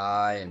that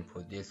guy and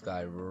put this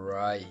guy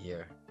right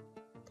here.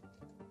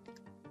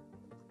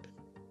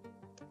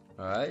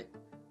 Alright,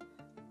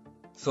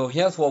 so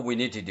here's what we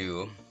need to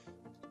do.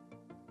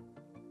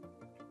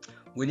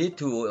 We need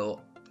to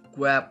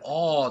grab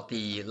all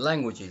the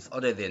languages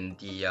other than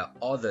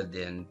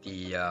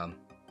the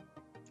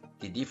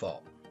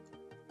default.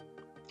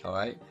 All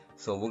right,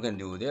 so we're gonna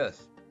do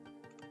this.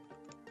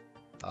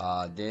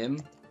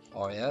 Dim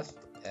rs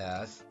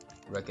as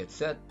record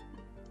set,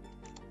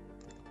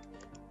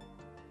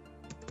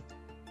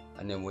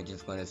 and then we're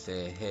just gonna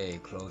say, hey,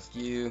 close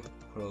queue,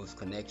 close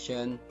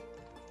connection,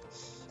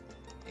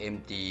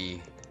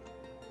 empty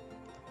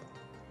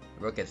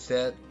record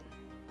set,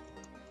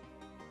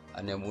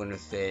 and then we're gonna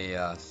say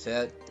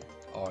set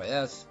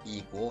rs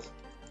equals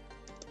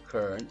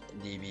current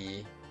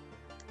db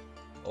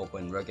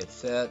open record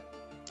set,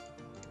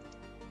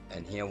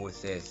 and here we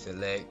say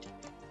select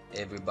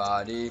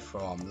everybody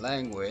from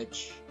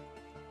language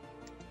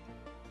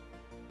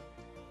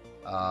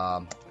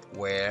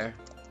where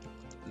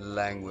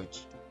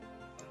language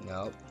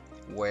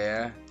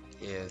where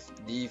is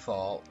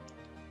default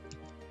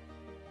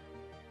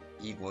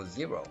equals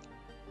 0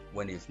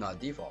 when it's not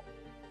default.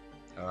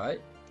 All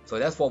right, so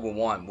that's what we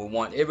want. We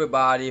want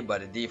everybody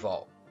but the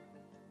default.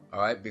 All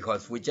right,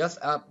 because we just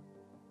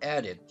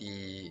added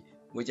the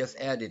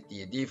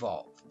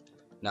default.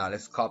 Now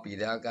let's copy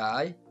that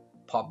guy,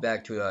 pop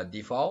back to the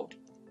default,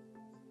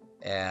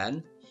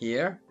 and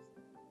here,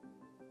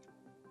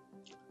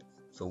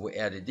 so we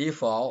add the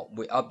default,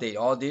 we update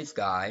all these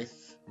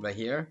guys right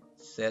here,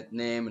 set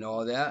name and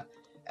all that,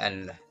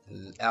 and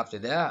after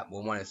that we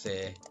want to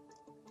say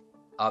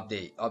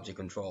update object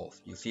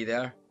controls. You see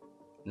there?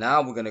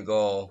 Now we're gonna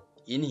go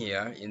in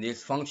here in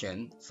this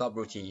function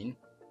subroutine,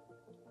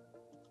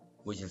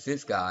 which is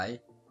this guy,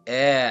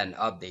 and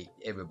update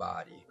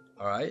everybody.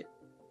 All right,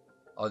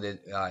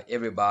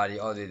 everybody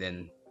other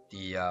than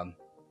the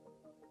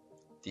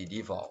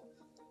default.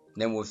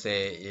 Then we'll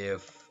say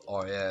if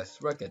rs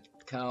record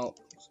count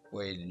is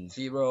greater than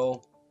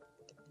 0,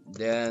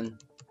 then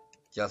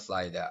just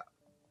like that.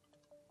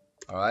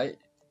 All right,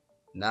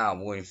 now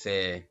we're going to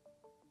say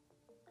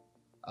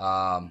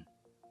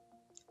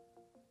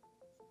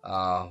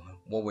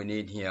what we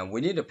need here.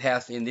 We need to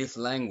pass in this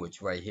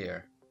language right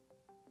here.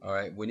 All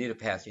right, we need to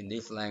pass in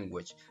this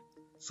language.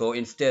 So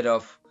instead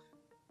of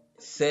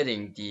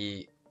setting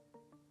the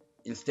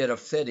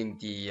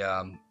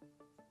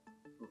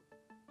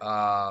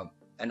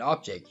an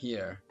object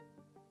here,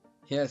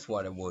 here's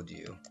what it will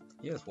do.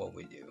 Here's what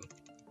we do.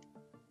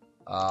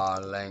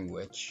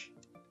 Language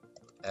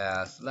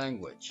as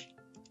language.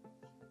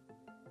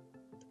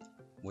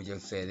 We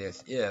just say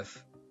this: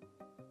 if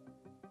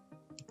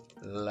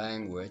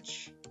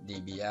language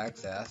db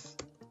access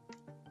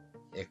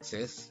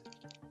exists.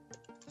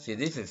 See,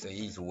 this is the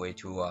easy way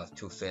to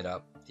set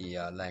up the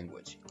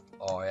language.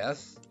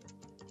 rs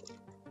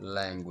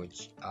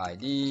language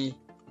id,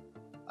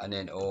 and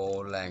then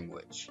o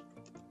language.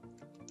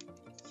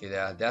 See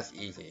that? That's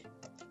easy.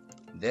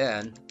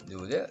 Then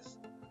do this.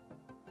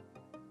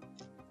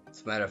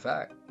 As a matter of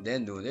fact,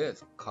 then do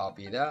this.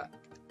 Copy that.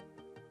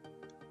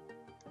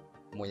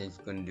 We're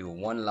just going to do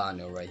one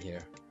liner right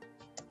here.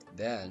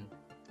 Then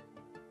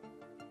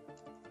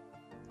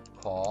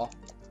call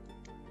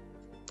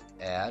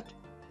add.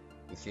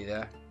 You see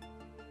there?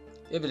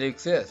 If it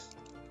exists,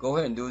 go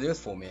ahead and do this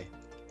for me.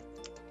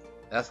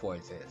 That's what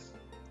it says.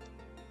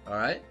 All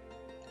right,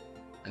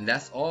 and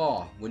that's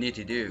all we need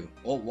to do.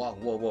 Oh,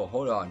 whoa,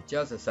 hold on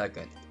just a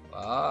second.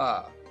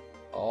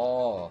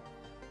 Oh,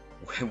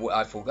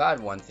 I forgot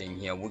one thing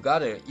here. We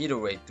gotta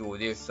iterate through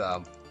this.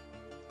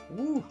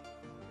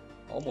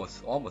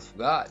 Almost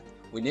forgot.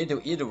 We need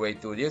to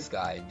iterate through this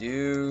guy.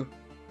 Do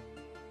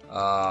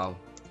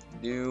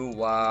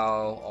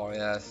while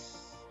rs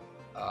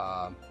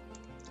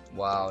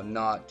while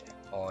not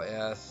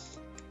rs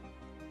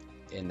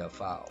in the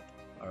file.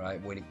 All right,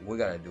 we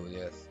gotta do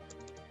this.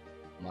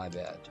 My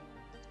bad.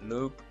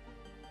 Loop,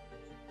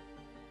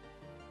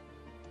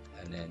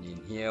 and then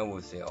in here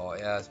we'll say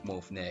rs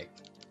move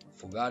next.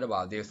 Forgot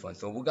about this one,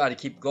 so we gotta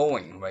keep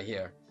going right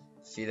here.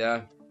 See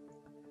that?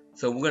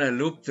 So we're gonna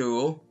loop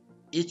through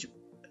each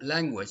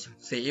language.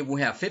 Say if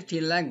we have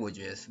 15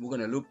 languages, we're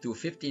gonna loop through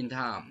 15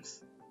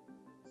 times,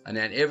 and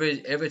then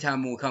every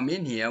time we come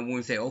in here,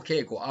 we'll say,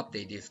 okay, go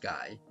update this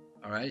guy.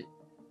 All right,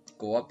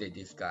 go update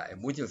this guy,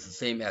 which is the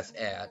same as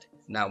add.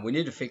 Now we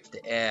need to fix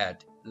the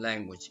add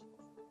language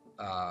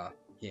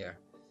here.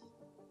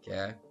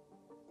 Okay,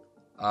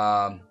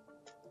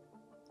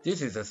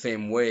 this is the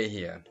same way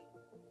here.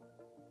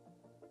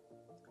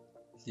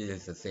 This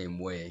is the same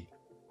way.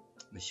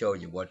 Let me show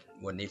you what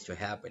needs to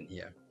happen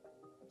here.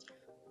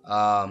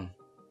 We're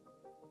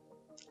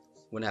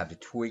gonna have to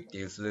tweak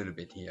this a little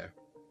bit here.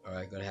 All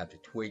right, gonna have to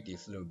tweak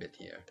this a little bit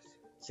here.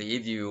 See,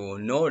 if you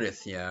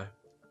notice here,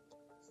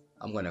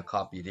 I'm gonna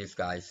copy this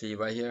guy. See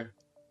right here?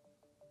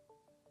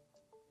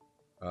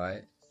 All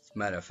right. As a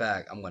matter of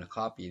fact, I'm gonna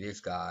copy this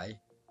guy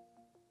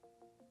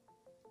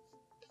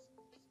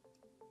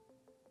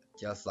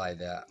just like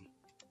that.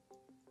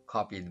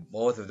 Copy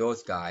both of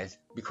those guys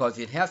because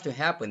it has to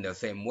happen the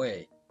same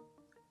way.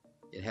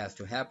 It has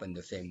to happen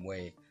the same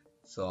way.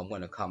 So I'm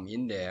gonna come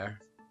in there.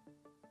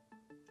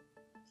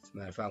 As a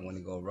matter of fact, I'm gonna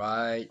go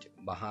right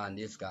behind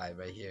this guy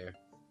right here.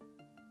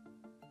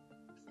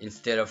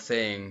 instead of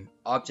saying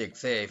object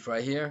save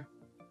right here,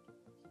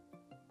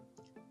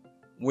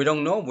 we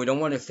don't know, we don't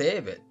want to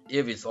save it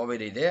if it's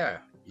already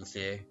there, you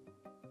see.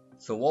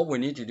 So what we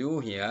need to do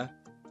here,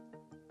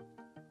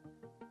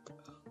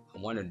 I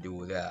want to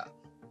do that.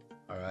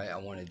 Alright, I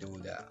want to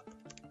do that.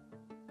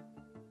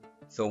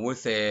 So we'll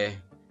say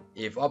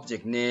if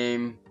object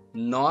name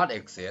not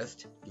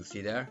exist, you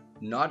see there,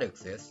 not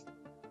exist,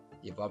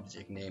 if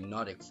object name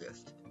not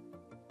exist.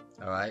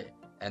 Alright,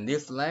 and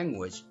this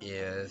language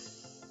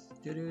is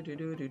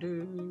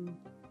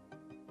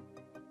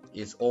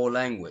old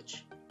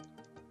language.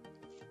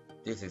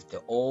 This is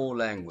the old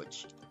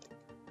language.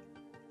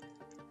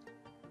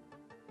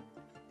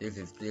 This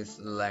is this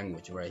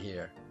language right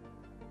here.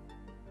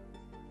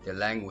 The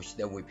language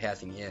that we're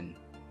passing in.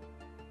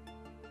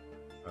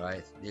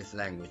 Alright, this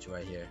language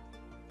right here.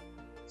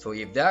 So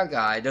if that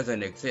guy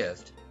doesn't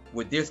exist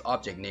with this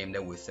object name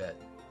that we set,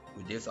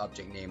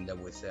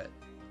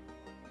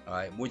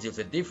 alright, which is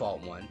a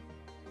default one.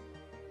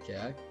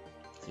 Okay,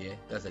 see,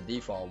 that's a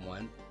default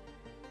one.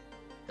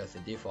 That's a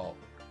default.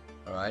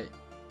 Alright,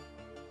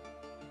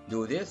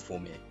 do this for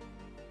me.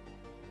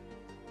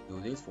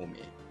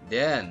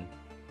 Then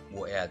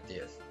we'll add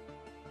this.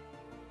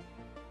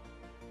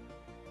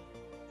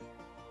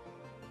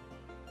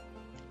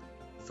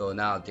 So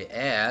now the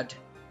add,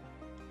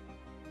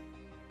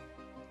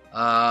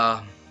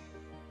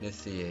 let's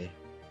see,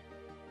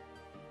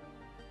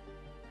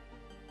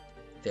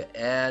 the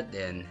add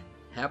then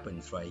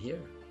happens right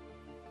here.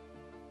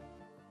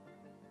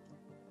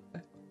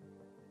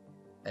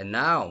 And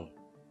now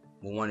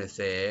we want to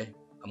say,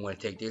 I'm going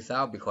to take this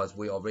out because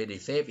we already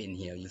saved in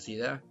here. You see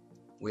that?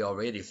 We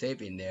already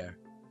saved in there.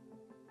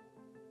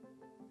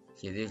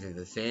 See, this is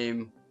the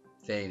same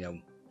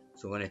thing.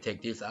 So we're going to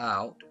take this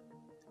out.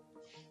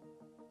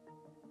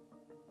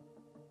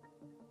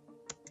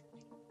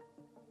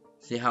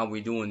 See how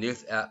we're doing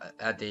this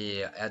at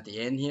the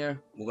end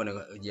here? We're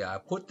gonna, I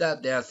put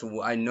that there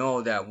so I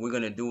know that we're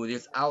gonna do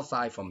this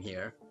outside from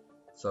here.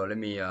 So let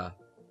me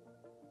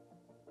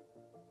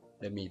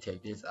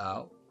take this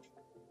out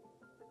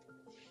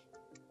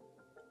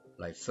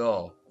like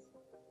so.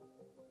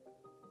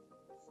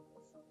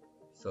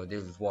 So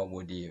this is what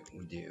we'll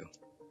do.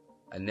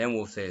 And then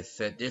we'll say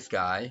set this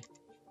guy.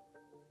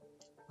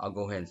 I'll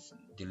go ahead and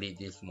delete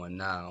this one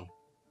now.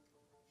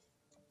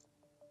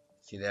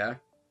 See there?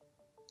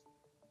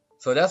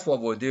 So that's what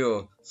we'll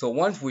do. So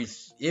once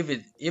if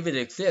it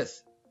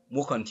exists,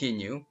 we'll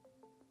continue.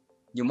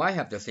 You might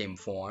have the same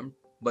form,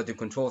 but the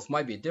controls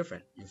might be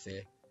different, you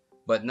see.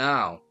 But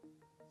now,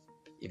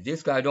 if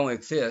this guy don't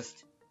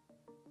exist,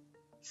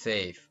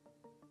 save.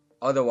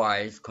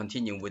 Otherwise,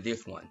 continue with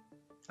this one.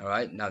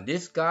 Alright, now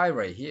this guy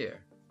right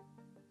here.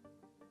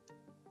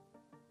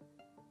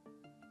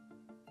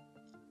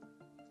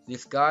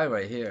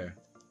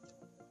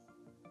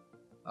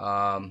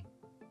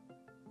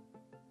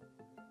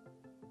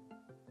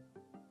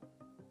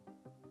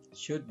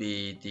 Should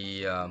be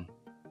the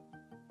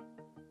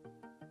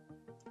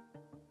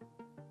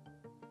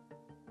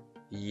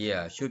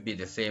should be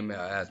the same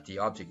as the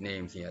object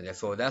names here.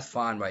 So that's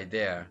fine right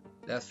there.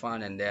 That's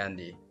fine and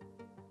dandy.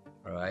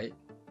 Alright,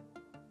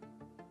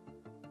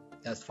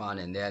 that's fine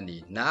and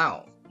dandy.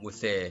 Now we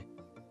say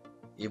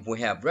if we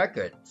have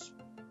records,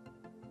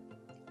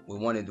 we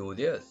want to do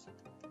this.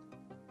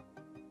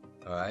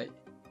 Alright,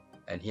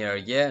 and here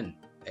again,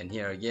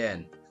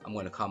 I'm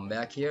going to come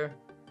back here.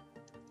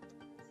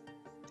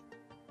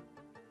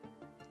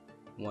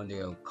 I want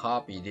to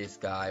copy this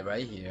guy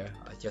right here.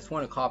 I just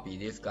want to copy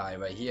this guy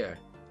right here.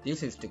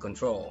 This is the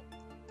control.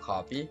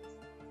 Copy.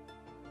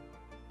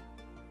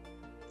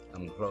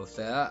 I'm going to close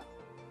that.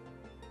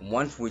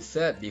 Once we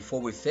set,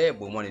 before we save,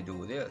 we want to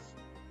do this.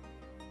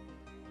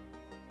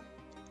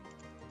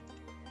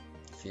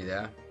 See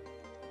that?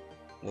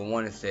 We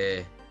want to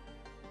say,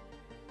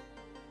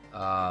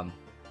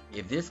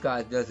 if this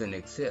guy doesn't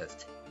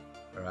exist,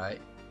 alright,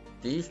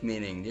 this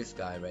meaning this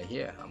guy right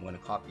here, I'm going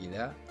to copy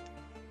that.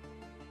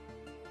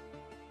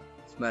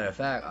 As a matter of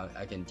fact,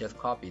 I can just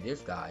copy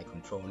this guy,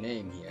 control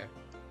name here,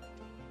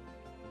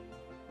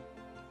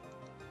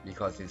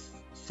 because it's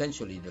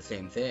essentially the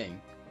same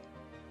thing,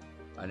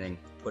 and then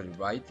put it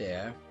right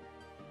there,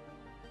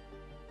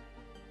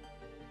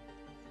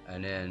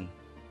 and then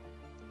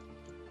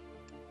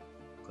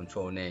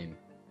control name.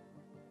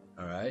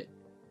 Alright,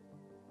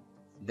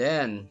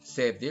 then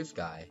save this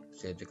guy,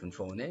 save the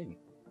control name.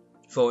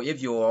 So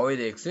if you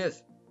already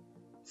exist,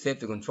 save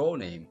the control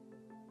name.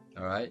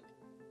 Alright,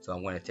 so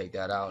I'm going to take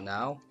that out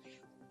now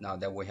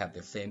that we have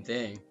the same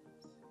thing.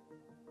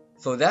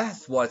 So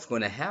that's what's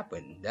going to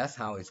happen. That's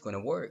how it's going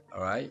to work.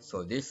 Alright,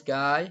 so this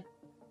guy,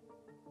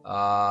 as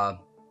a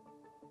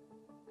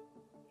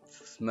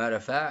matter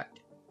of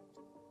fact,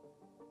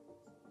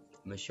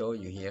 let me show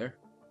you here.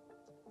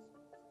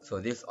 So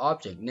this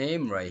object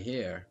name right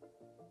here,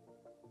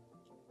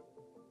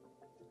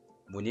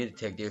 we need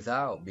to take this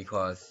out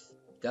because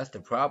that's the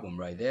problem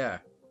right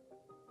there.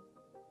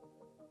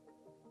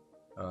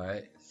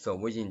 Alright, so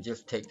we can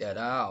just take that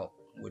out.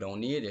 We don't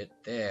need it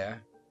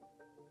there.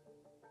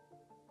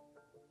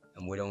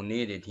 and we don't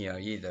need it here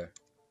either.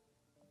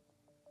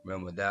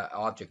 Remember that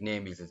object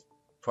name is a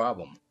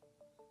problem,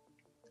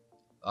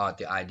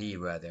 the ID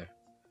rather.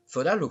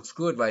 So that looks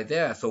good right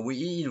there. So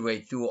we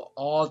iterate through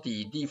all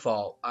the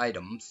default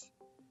items,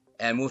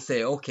 and we'll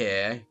say,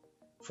 okay,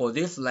 for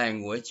this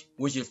language,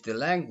 which is the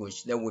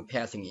language that we're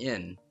passing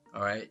in,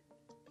 all right,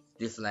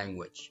 this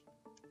language.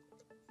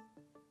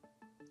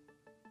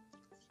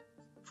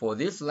 For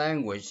this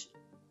language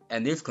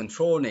and this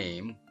control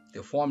name,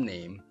 the form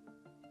name,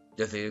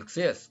 does it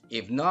exist?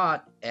 If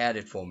not, add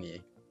it for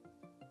me.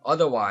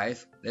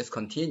 Otherwise, let's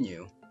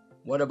continue.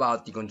 What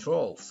about the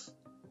controls?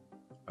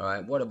 All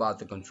right, what about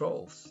the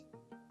controls?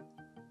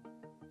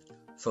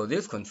 So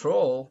this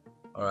control,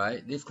 all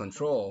right, this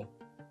control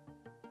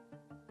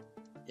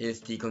is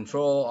the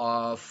control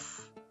of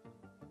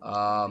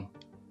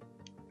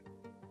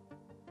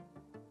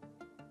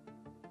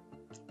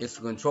it's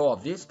the control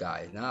of this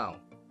guy now.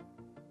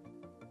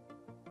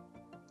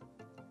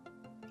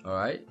 All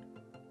right,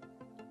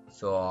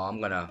 so I'm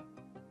gonna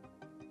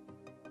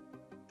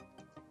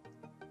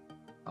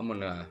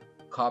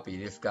copy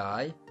this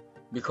guy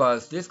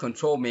because this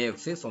control may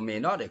exist or may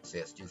not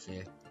exist, you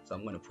see. So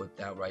I'm gonna put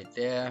that right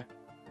there,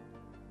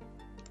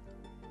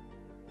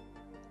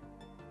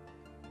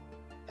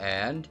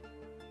 and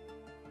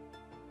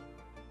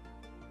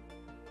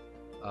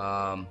as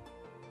a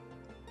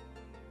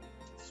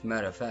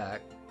matter of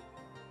fact,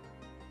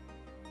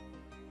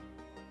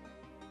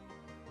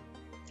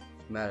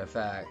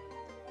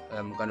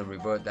 I'm gonna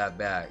revert that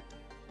back.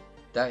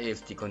 That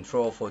is the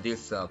control for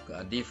this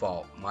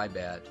default, my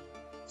bad.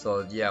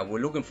 So yeah,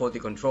 we're looking for the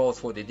controls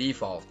for the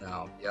default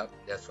now. Yep,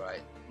 that's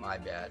right, my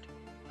bad.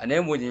 And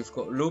then we just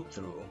go loop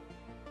through,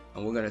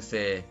 and we're gonna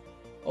say,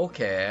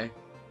 okay,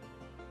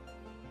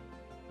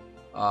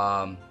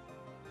 oh,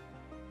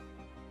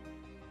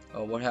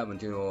 what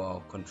happened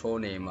to control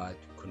name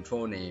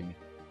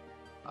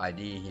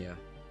ID here?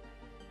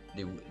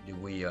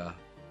 Did we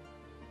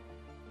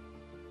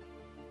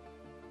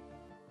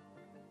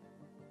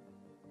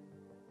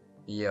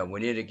yeah, we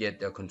need to get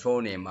the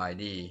control name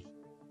ID,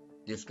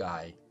 this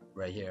guy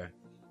right here.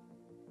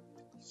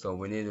 So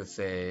we need to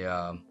say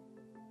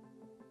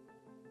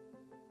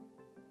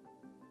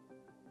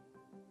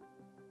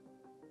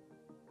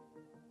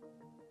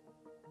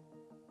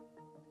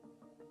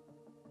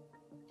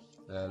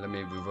let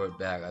me revert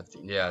back. I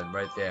think, yeah,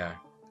 right there.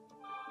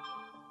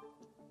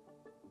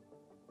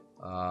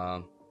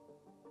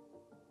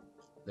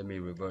 Let me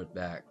revert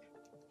back.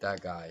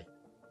 That guy.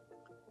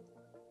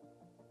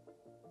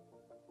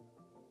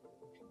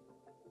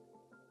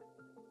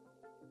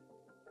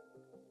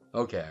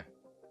 Okay.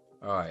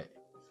 All right.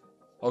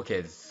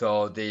 Okay.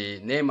 So the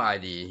name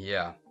ID,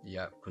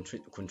 yeah,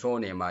 control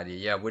name ID.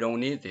 Yeah, we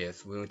don't need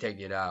this. We'll take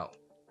it out.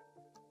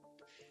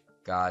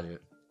 Got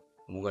it.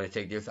 And we're gonna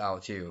take this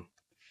out too.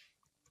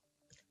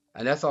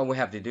 And that's all we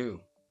have to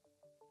do.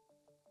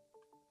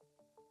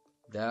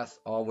 That's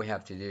all we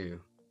have to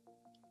do.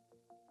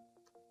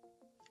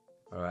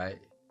 All right.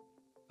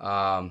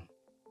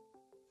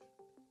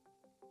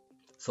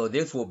 So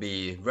this will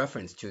be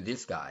reference to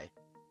this guy.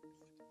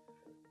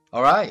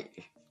 All right.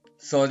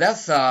 So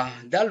that's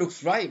that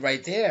looks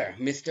right there,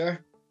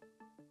 mister.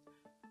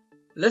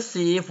 Let's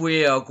see if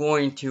we are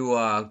going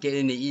to get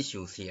any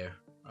issues here.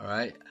 All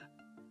right.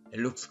 It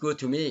looks good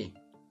to me.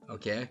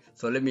 Okay.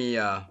 So let me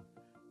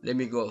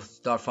go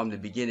start from the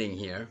beginning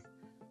here.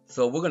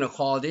 So we're gonna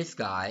call this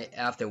guy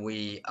after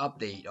we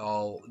update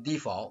all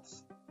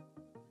defaults,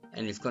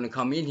 and it's gonna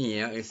come in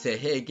here and say,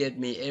 hey, get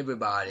me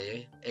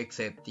everybody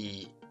except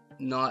the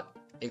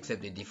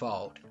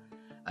default.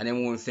 And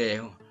then we'll say,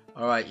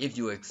 all right, if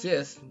you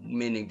exist,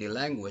 meaning the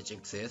language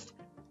exists,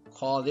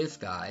 call this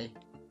guy.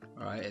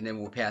 All right, and then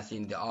we'll pass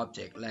in the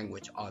object,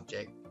 language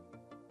object.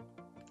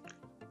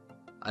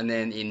 And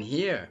then in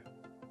here,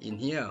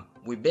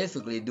 we're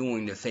basically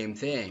doing the same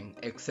thing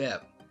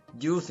except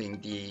using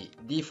the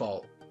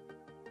default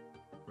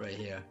right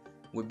here.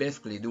 We're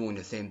basically doing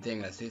the same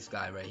thing as this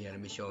guy right here. Let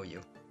me show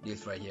you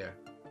this right here.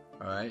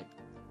 All right,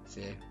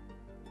 see,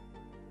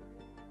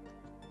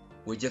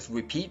 we just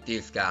repeat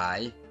this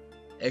guy,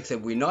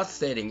 except we're not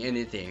setting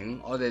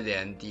anything other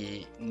than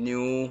the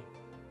new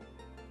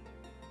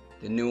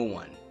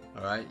one.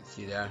 All right,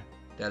 see there,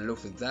 that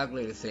looks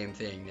exactly the same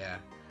thing there.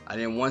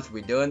 And then once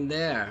we're done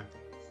there,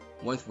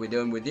 once we're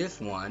done with this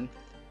one,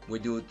 we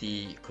do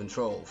the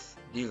controls.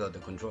 These are the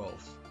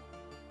controls.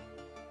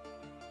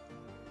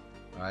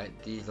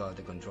 Alright, these are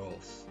the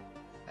controls.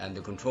 And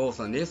the controls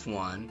on this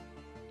one,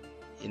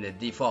 in the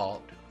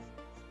default,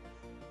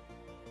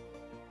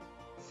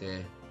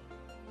 see,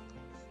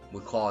 we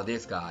call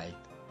this guy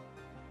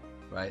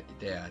right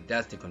there.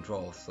 That's the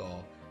control.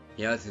 So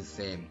here's the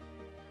same.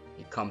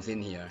 It comes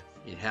in here.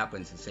 It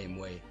happens the same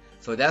way.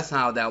 So that's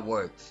how that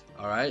works.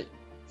 Alright,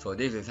 so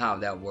this is how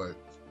that works.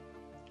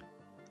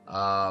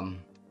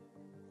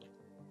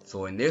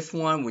 So in this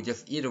one, we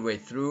just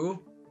iterate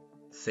through,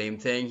 same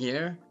thing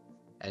here,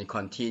 and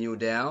continue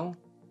down.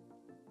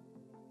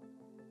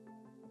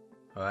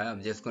 Alright,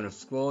 I'm just going to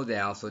scroll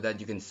down so that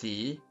you can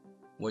see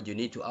what you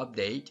need to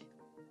update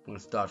I'm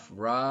gonna start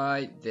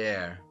right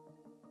there.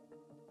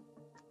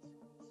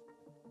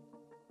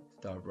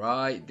 Start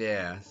right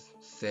there.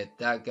 Set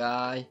that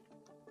guy.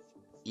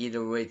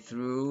 Iterate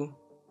through.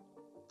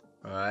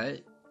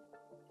 Alright.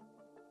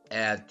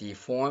 Add the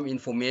form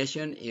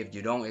information if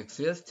you don't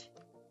exist.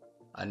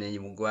 And then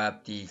you will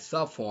grab the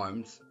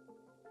subforms.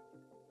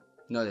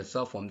 Not the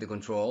subform, the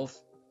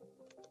controls.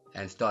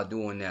 And start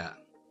doing that.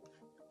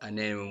 And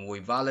then when we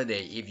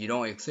validate, if you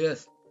don't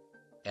exist,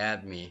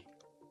 add me.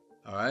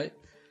 Alright.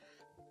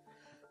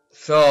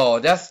 So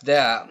that's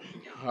that.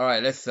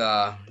 Alright, let's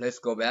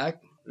go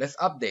back. Let's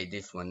update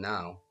this one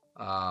now.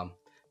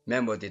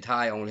 Remember the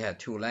Thai only had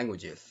 2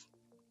 languages.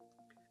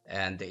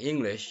 And the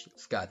English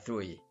has got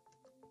 3.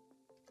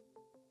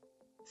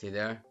 See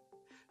there?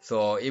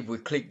 So if we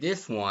click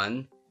this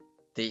one,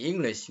 the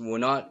English will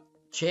not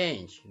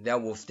change.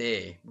 That will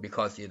stay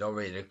because it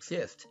already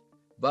exists.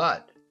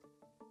 But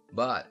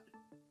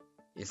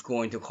it's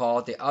going to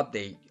call the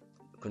update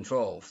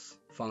controls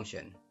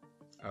function.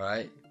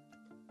 Alright?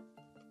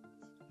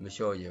 Let me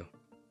show you.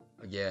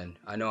 Again,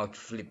 I know I have to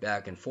flip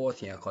back and forth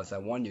here because I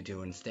want you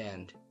to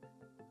understand.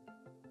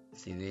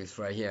 See this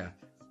right here.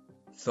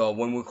 So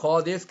when we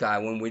call this guy,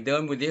 when we're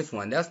done with this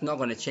one, that's not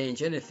going to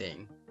change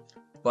anything.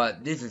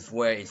 But this is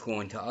where it's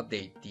going to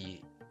update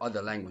the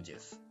other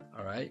languages.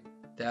 Alright?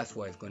 That's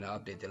where it's going to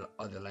update the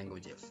other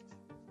languages.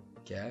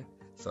 Okay?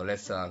 So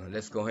let's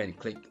go ahead and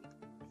click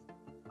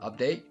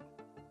update.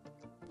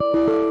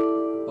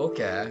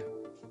 Okay.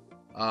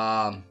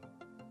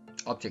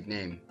 Object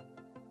name.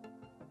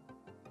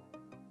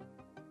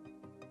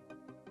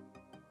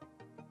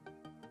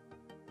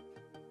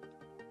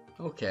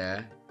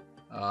 Okay.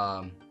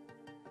 So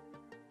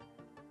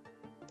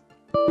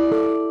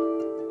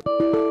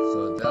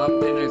the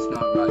updater is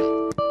not right.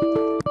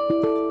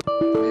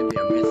 Maybe I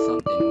missed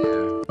something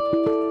there.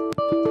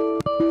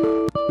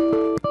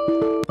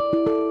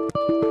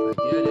 I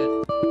get it.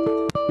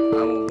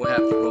 We'll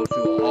have to go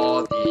through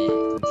all the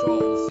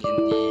controls in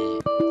the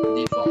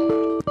default.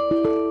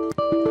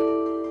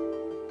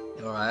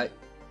 Alright.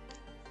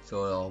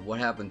 So what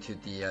happened to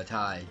the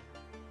Thai?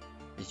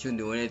 It shouldn't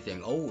do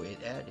anything. Oh,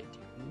 it added.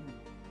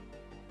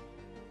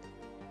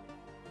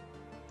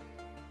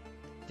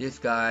 This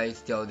guy is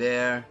still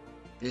there.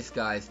 This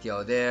guy is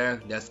still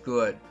there. That's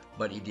good.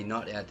 But it did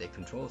not add the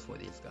controls for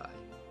this guy.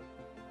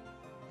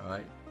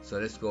 Alright. So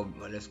let's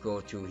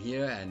go to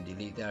here and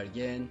delete that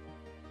again.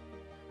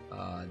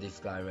 This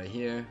guy right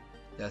here.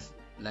 That's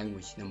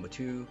language number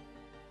 2.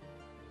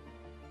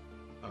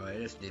 Alright,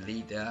 let's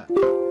delete that.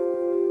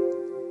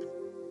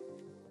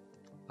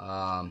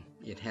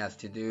 It has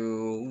to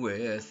do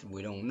with,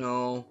 we don't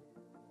know,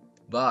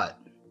 but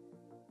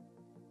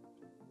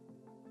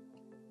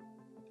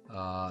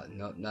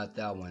no, not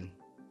that one,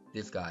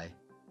 this guy.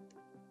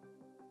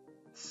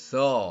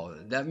 So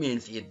that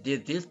means it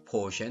did this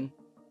portion,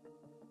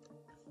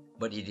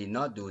 but it did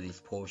not do this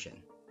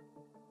portion.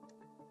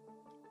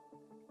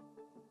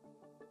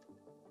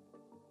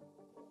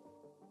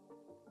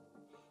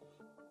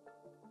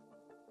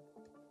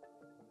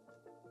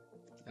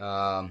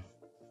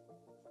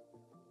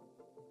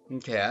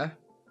 Okay.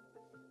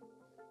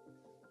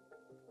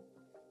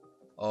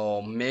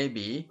 Or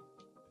maybe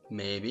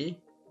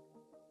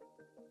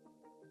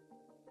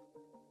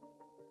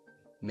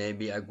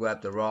I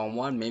grabbed the wrong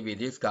one. Maybe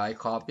this guy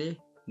copy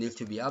needs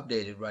to be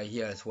updated right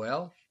here as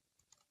well.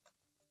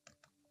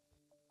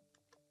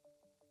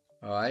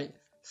 Alright.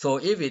 So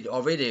if it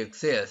already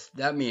exists,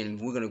 that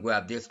means we're gonna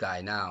grab this guy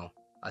now.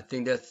 I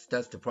think that's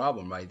the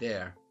problem right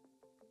there.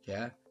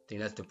 Okay. I think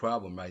that's the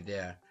problem right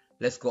there.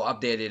 Let's go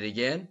update it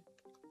again.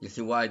 You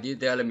see what I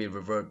did there? Let me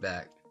revert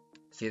back.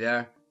 See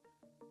there?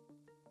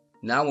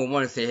 Now we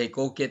want to say, hey,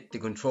 go get the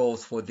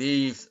controls for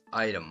these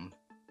items.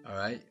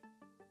 Alright?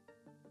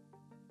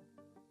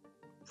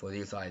 For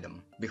this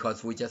item.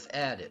 Because we just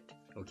added.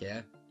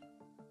 Okay?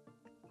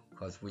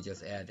 Because we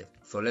just added.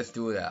 So let's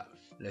do that.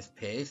 Let's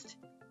paste.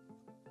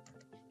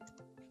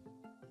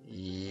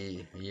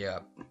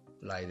 Yep.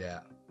 Like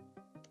that.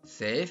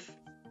 Save.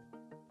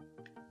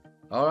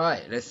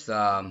 Alright, let's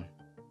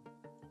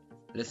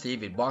see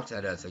if it barks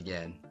at us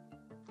again.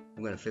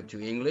 I'm gonna flip to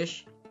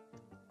English,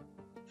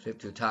 flip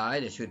to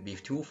Thai. There should be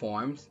 2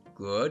 forms.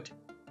 Good.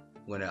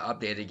 I'm gonna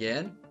update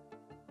again.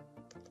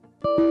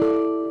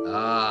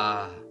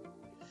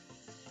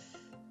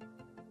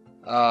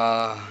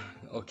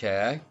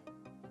 Okay.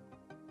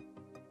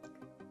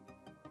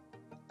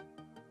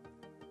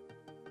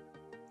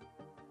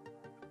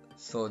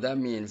 So that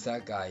means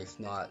that guy is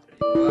not.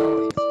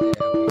 Well, it's there.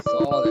 We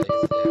saw that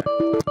it's there.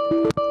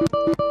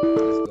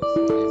 Let's go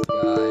through this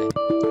guy.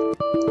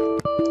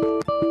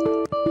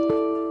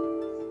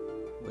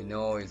 We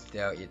know it's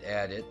there. It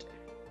added.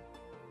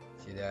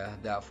 See there?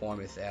 That form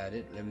is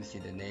added. Let me see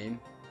the name.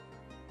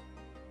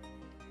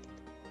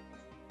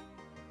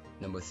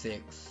 Number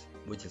 6,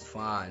 which is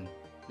fine.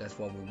 That's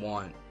what we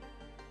want.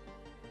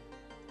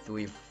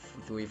 3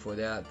 for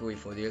that. 3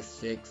 for this.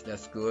 6.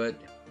 That's good.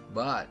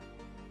 But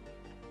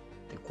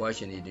the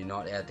question, it did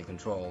not add the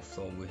control,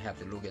 so we have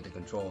to look at the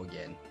control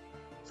again.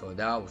 So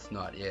that was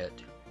not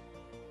it.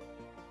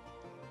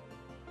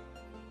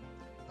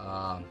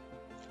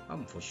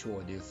 I'm for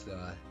sure this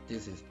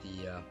is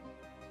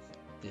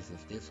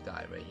this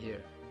guy right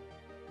here.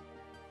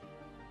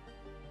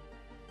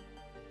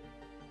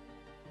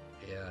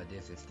 Yeah,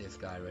 this is this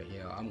guy right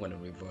here. I'm gonna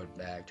revert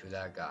back to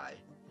that guy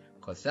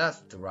because that's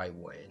the right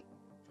way.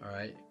 All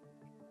right.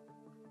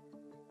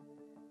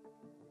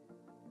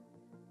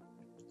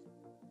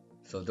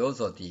 So those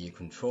are the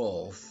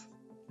controls.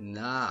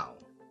 Now,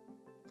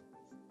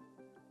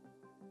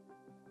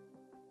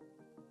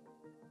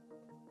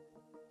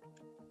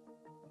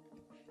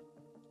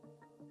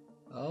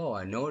 oh,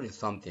 I noticed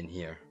something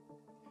here.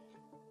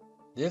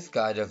 This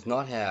guy does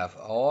not have,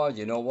 oh,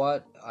 you know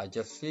what? I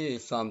just see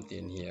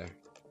something here.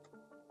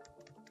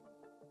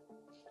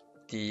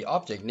 The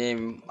object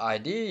name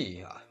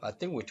ID, I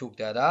think we took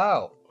that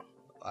out.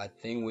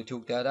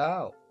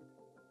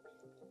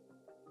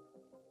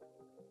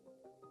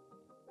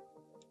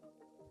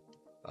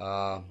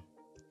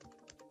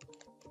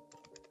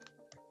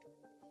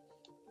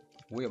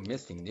 We're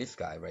missing this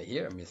guy right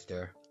here,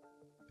 mister.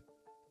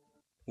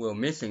 We're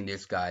missing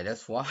this guy.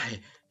 That's why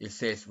it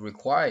says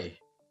required.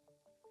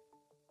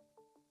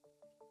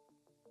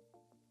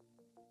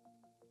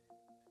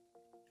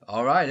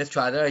 Alright, let's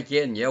try that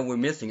again. Yeah, we're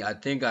missing. I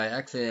think I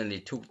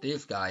accidentally took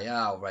this guy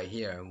out right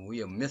here.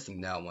 We are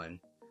missing that one.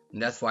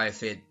 And that's why I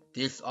said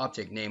this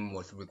object name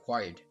was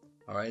required.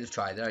 Alright, let's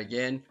try that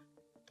again.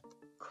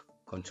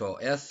 Control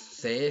S,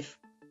 save.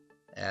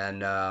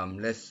 And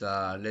let's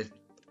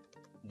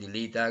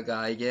delete that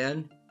guy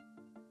again.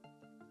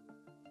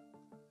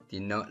 The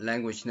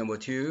language number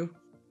 2.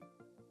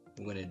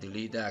 We're going to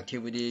delete the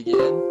activity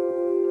again.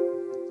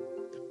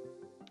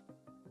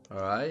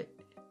 Alright.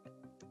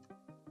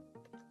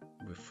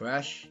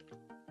 Refresh.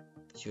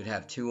 Should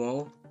have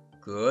 2.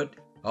 Good.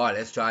 Alright,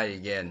 let's try it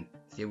again.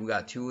 See, we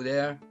got 2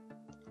 there.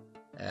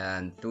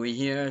 And 3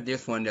 here.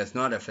 This one does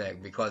not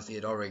affect because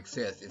it already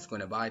exists. It's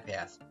going to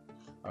bypass.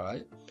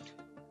 Alright.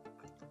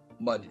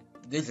 But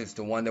this is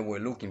the one that we're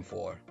looking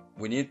for.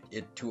 We need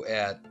it to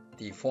add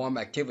the form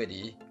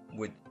activity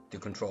with the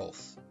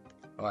controls.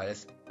 Alright,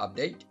 let's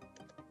update.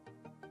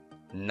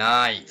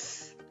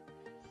 Nice.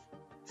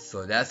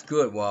 So that's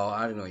good. Well,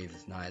 I don't know if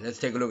it's nice. Let's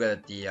take a look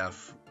at the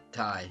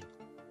tie.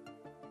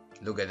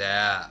 Look at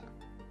that.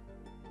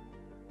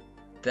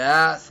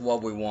 That's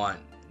what we want.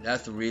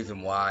 That's the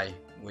reason why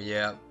we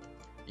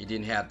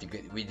didn't have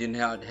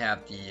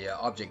the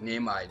object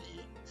name ID.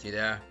 See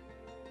there?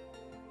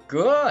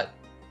 Good.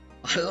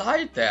 I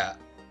like that.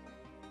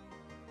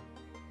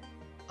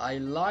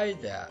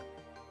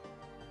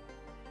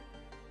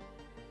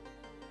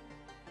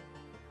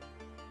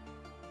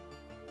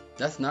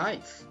 That's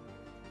nice.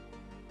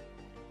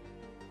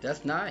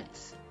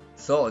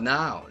 So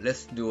now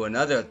let's do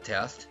another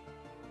test.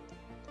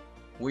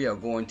 We are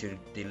going to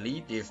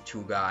delete these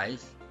 2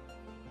 guys.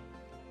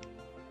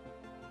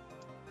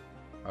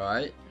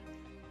 Alright.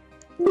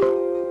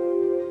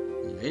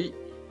 Delete.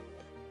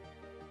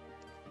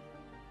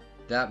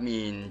 That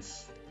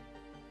means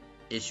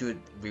it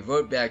should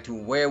revert back to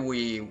where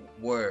we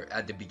were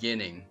at the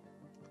beginning.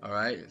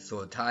 Alright,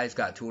 so Thai's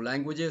got 2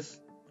 languages.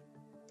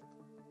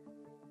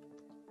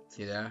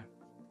 See there?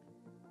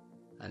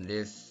 And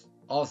this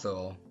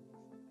also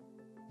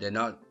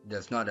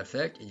does not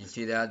affect. You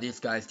see that this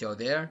guy's still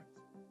there.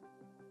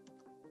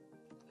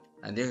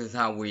 And this is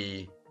how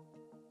we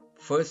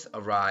first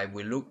arrive.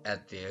 We look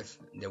at this,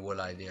 they were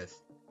like this.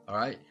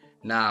 Alright,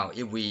 now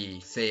if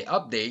we say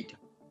update,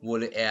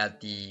 we'll add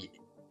the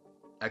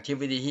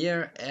activity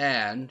here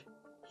and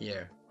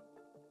here.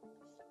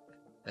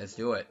 Let's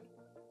do it.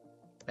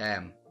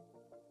 Bam.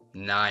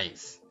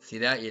 Nice. See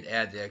that? It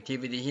adds the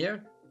activity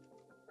here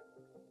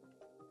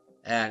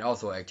and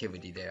also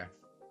activity there.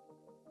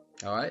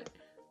 Alright,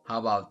 how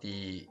about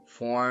the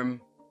form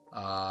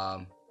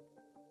add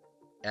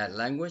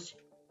language?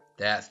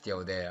 That's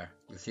still there.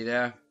 You see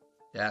there?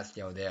 That's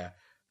still there.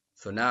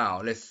 So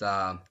now let's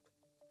I'm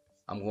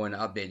going to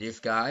update this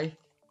guy.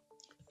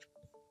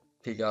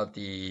 Pick out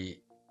the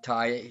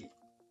Thai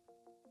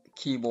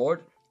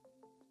keyboard.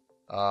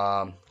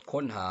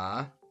 ค้นหา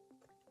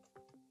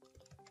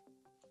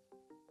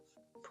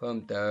เพิ่ม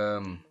เติ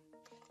ม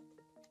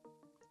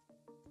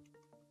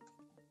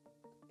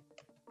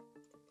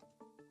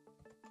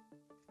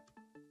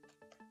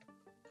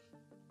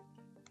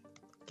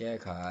แก้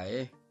ไข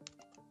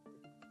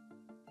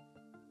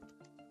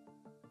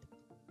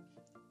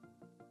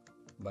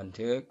บัน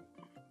ทึก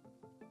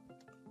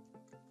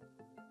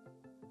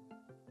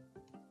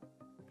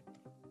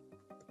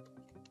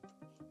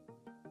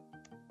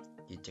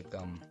กิจกร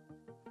รม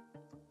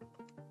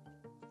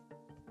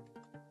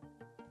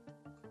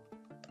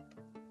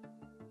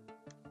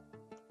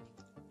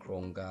โคร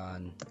งการ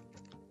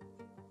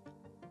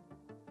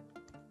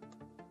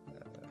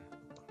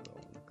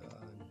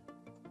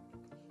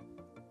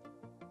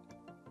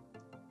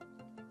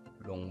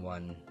ลงวั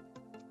น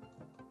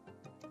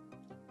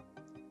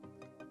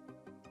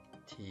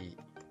ที่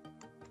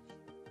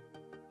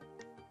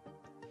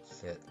เ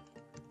สร็จ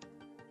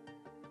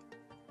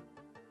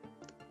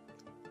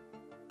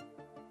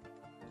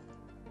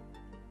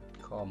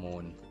ข้อมู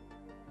ล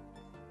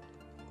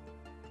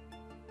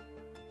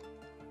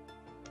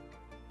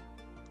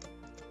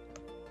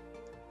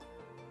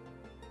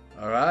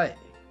Alright,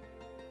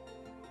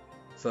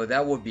 so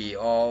that would be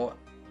all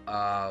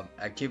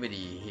activity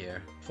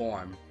here,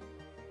 form.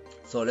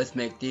 So let's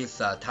make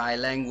this Thai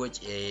language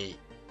a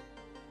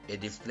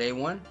display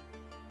one.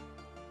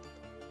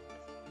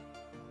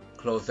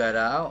 Close that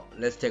out.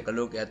 Let's take a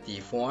look at the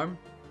form.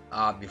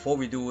 Before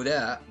we do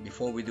that,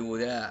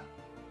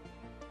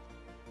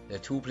 there are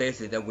two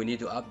places that we need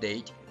to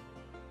update.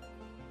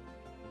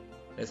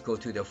 Let's go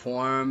to the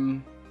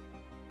form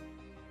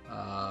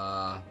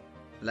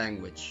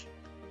language.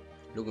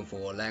 Looking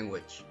for a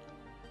language.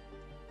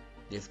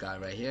 This guy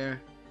right here.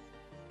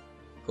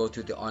 Go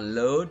to the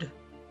unload.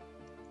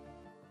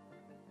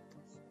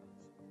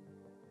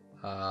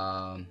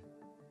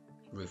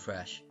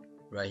 Refresh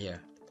right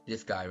here.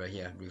 This guy right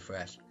here.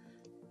 Refresh.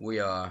 We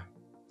are,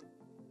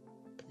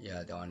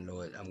 yeah, the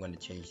unload. I'm going to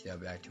change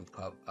that back to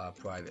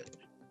private.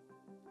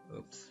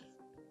 Oops.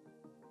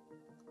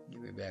 Give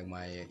me back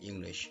my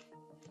English.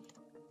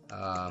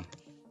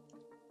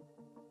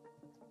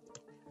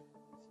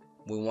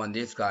 We want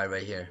this guy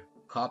right here.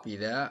 Copy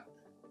that.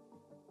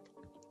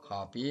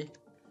 Copy.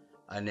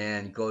 And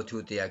then go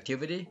to the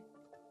activity.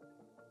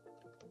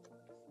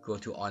 Go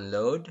to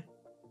unload.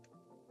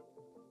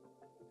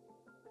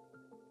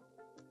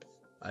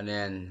 And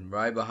then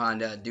right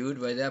behind that dude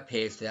right there,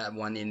 paste that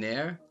one in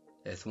there.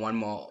 There's one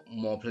more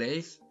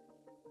place.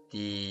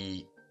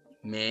 The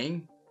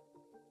main.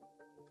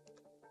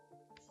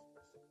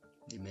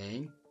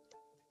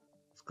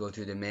 Let's go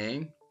to the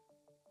main.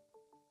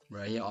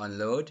 Right here,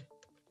 unload.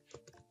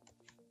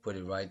 Put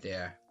it right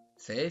there.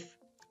 Save.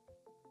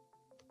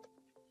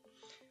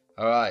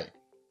 Alright.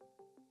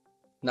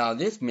 Now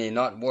this may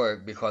not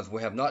work because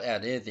we have not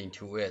added anything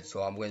to it,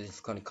 so I'm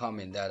just going to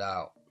comment that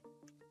out.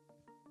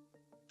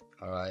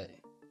 Alright.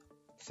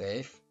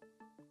 Save.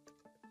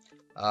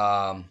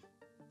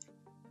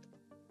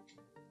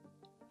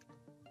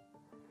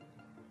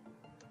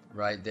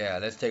 Right there.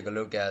 Let's take a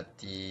look at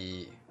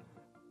the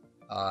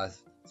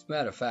as a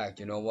matter of fact,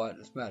 you know what?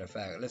 As a matter of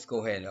fact, let's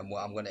go ahead and I'm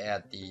going to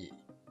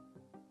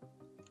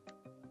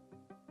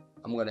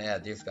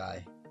add this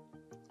guy,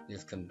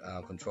 this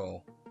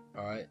control.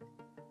 All right.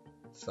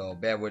 So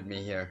bear with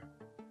me here.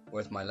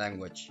 Where's my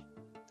language?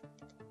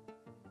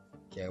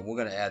 Okay, we're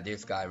going to add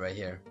this guy right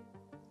here.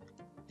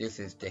 This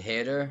is the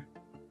header.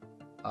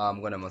 I'm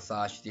going to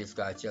massage this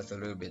guy just a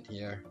little bit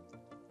here.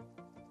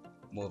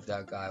 Move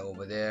that guy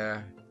over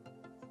there.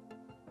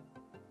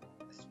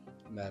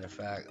 Matter of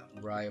fact,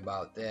 right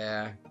about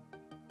there,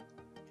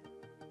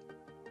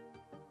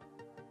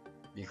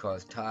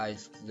 because Thai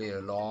is a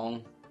little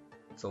long.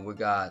 So we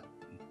got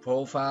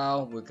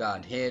profile, we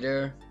got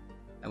header,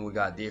 and we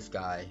got this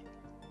guy.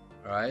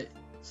 Alright,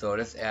 so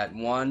let's add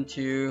 1,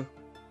 2,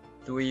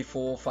 3,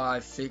 4,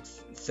 5,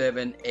 6,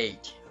 7,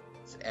 8.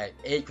 Let's add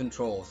 8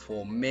 controls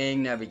for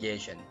main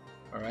navigation.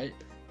 Alright,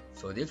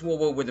 so this will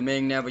work with the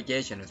main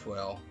navigation as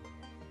well.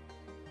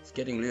 It's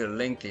getting a little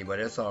lengthy, but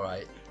that's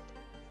alright.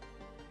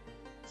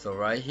 So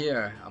right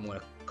here, I'm going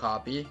to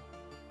copy.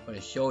 I'm going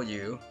to show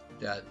you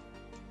that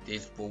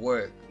this will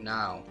work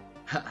now.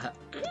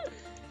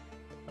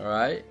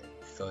 Alright,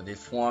 so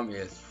this form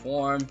is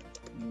form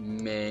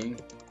main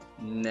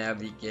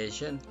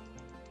navigation.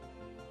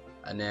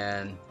 And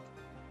then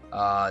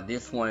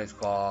this one is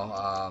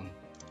called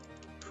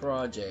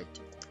project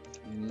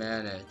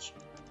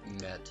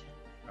management.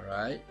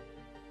 Alright.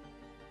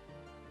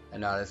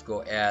 And now let's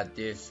go add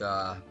this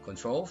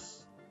controls.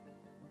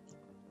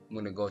 I'm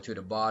going to go to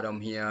the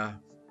bottom here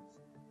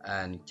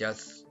and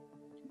just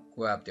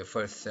grab the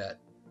first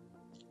set.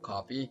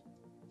 Copy.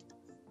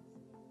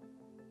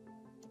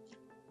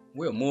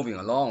 We're moving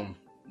along.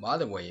 By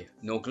the way,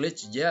 no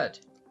glitch yet.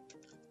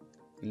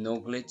 No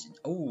glitch.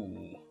 Oh,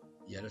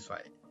 yeah, that's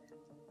right.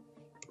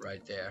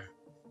 Right there.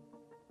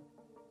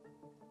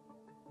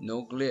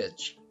 No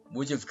glitch,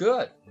 which is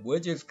good.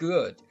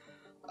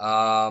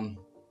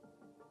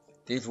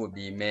 This would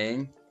be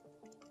main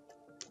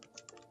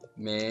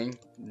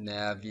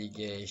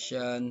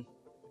navigation.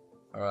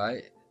 All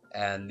right,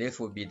 and this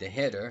would be the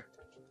header,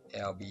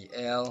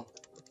 LBL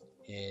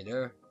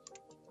header.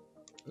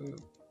 Ooh.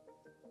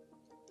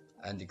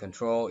 And the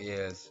control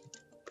is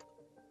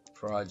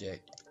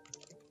project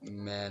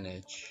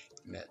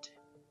management.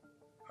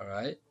 All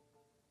right.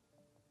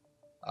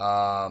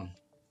 I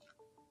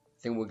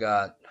think we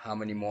got, how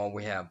many more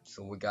we have?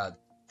 So we got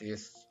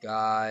this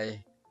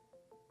guy.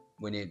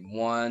 We need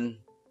 1,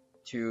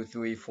 2,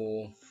 3,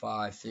 4,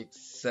 5, 6,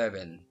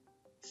 7.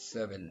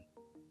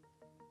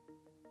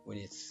 We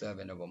need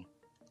 7 of them.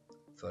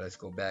 So let's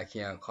go back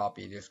here and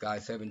copy this guy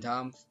 7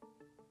 times.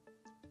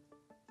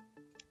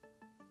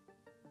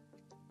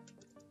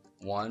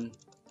 1,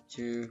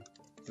 2,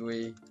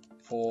 3,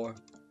 4,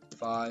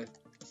 5,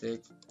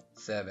 6,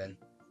 7.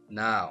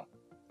 Now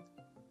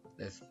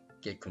let's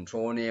get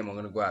control name. I'm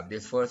gonna grab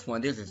this first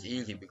one. This is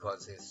easy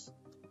because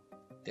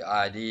the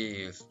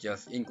ID is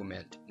just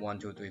increment 1,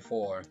 2, 3,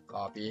 4.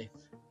 Copy.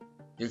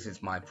 This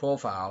is my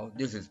profile.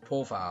 This is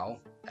profile,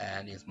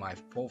 and it's my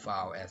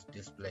profile as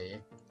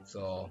display.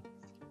 So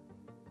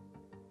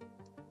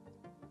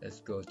let's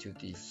go to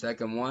the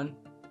second one.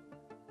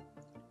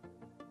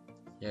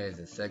 Here is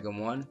the second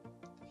one.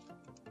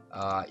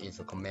 It's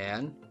a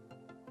command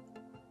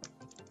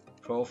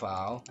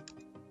profile,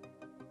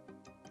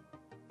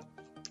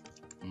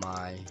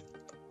 my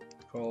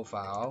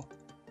profile.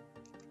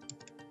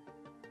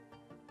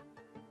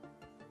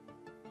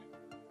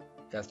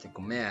 That's the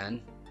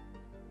command.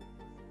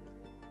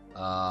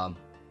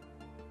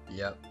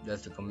 Yep,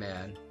 that's the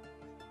command.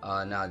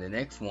 Now the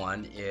next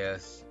one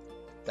is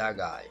that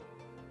guy,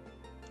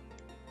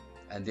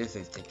 and this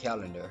is the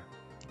calendar.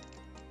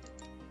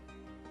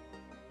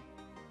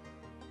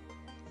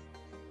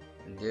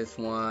 And this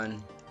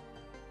one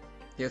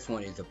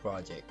is a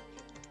project,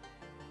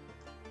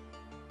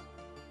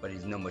 but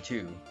it's number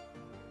 2.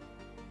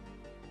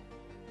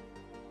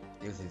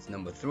 This is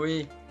number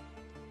 3.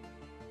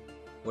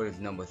 What is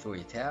number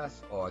 3?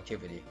 Task or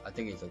activity? I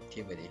think it's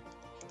activity.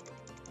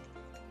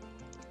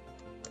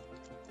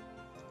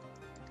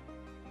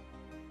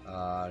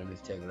 Let me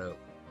take a look.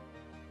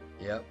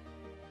 Yep.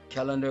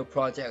 Calendar,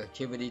 project,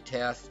 activity,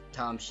 task,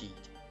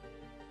 timesheet.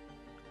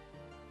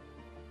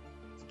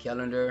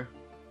 Calendar,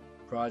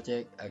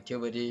 project,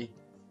 activity.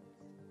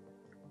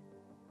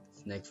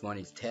 This next one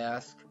is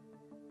task.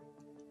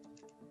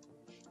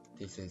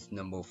 This is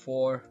number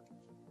 4.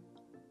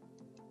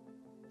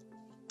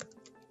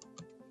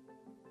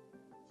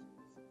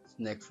 This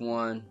next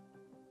one.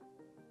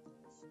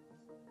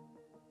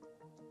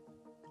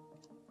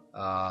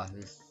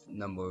 This is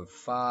number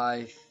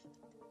 5.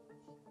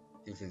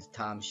 This is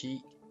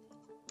timesheet.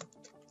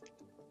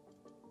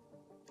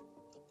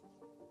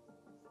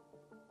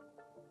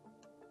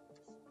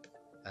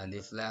 And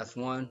this last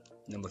one,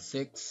 number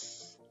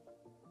 6,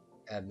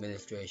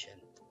 administration.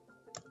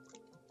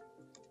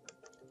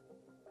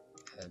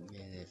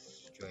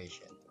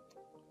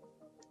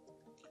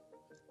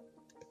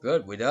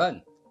 Good, we're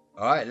done.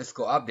 Alright, let's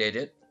go update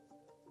it.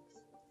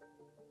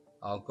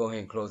 I'll go ahead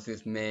and close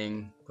this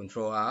main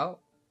control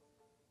out.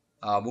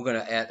 We're gonna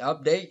add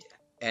update,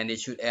 and it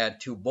should add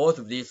to both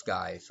of these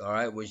guys.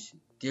 Alright, which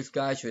this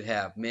guy should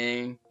have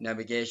main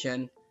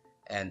navigation,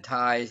 and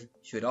Thai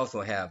should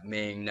also have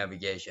main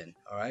navigation.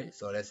 Alright,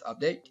 so let's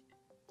update.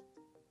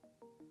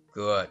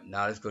 Good.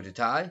 Now let's go to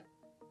Thai.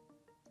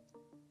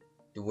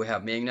 Do we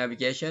have main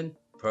navigation?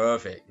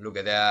 Perfect. Look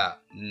at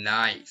that.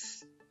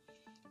 Nice.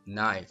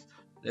 Nice.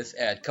 Let's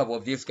add a couple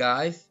of these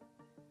guys.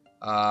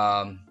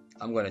 I'm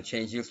going to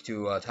change this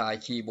to Thai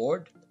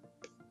keyboard.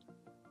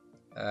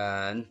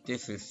 And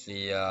this is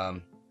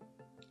the,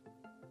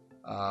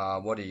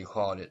 what do you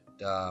call it?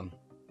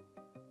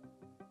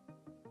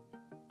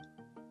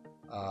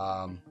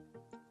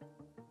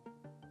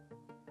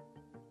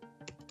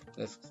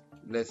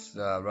 Let's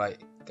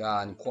write กา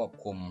รควบ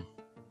คุม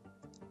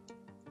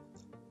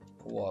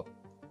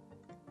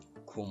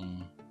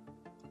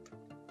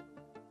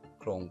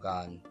โครงกา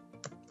ร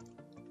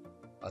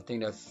I think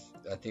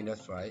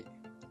that's right.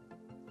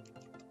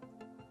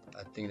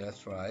 I think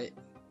that's right.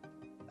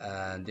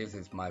 And this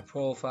is my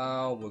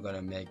profile. We're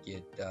gonna make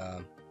it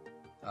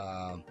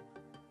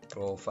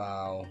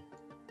profile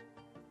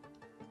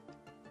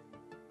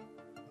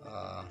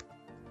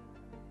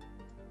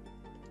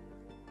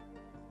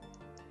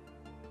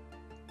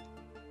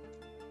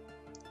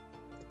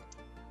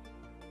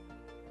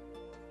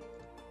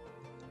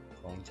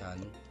ของฉัน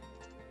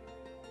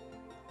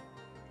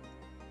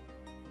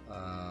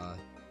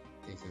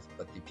this is ป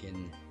ฏิทิน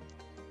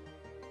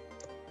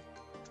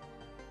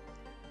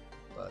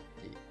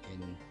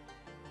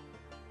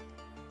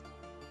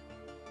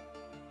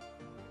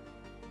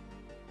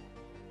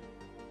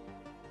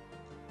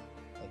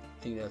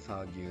I think that's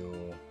how you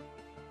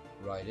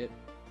write it.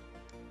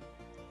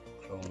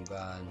 โครงก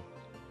าร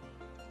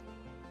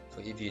so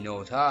if you know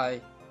Thai,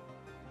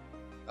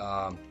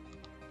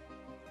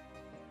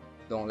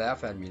 don't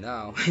laugh at me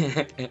now.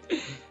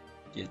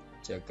 กิ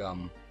จกรรม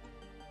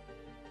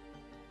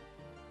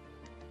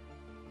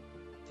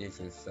This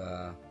is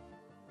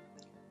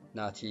ห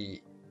น้าที่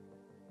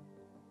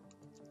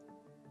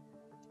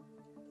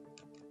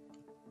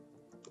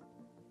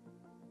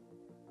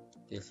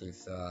This is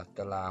ต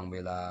ารางเว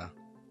ลา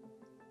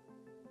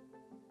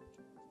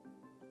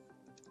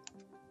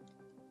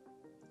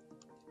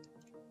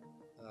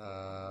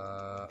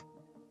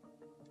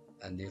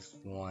and this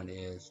one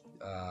is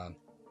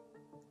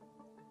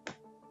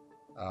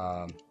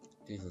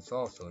this is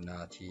also หน้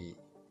าที่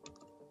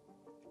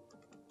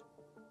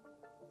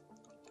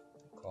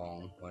ของ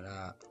หัวหน้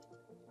า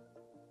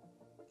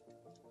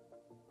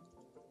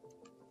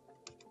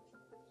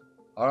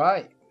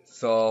Alright,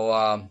 so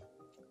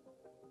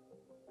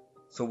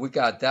we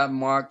got that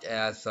marked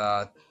as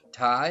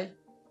Thai,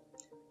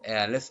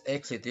 and let's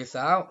exit this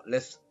out.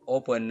 Let's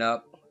open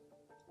up,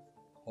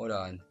 hold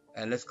on,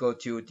 and let's go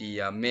to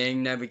the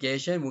main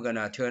navigation. We're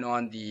gonna turn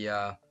on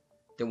the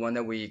one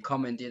that we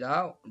commented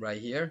out right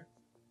here.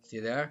 See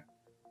there?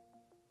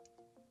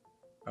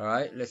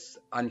 Alright, let's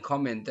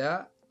uncomment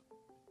that.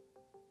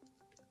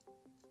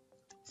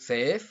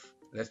 Save.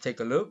 Let's take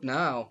a look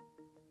now.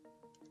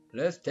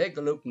 Let's take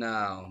a look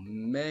now.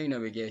 Main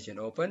navigation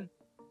open.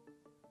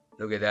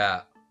 Look at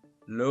that.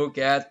 Look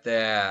at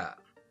that.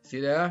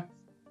 See there?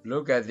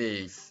 Look at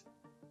these.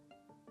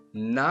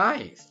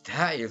 Nice.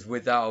 That is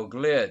without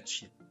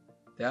glitch.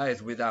 That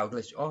is without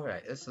glitch. All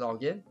right, let's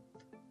log in.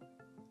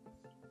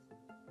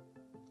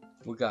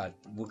 We got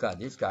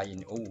this guy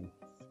in. Oh,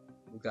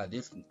 we got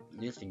this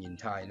listing in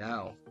Thai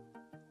now.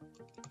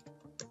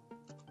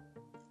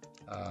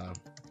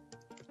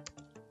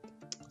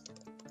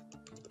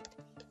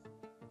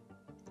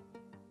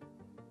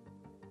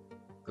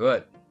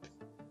 Good.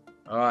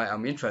 All right,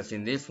 I'm interested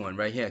in this one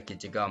right here. กิ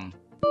จกรรม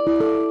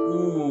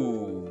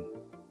Ooh.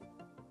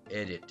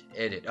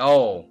 Edit.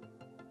 Oh,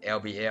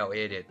 LBL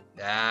edit.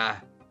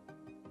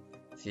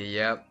 See,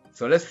 yep.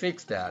 So let's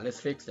fix that.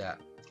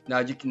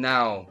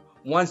 Now,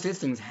 once these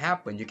things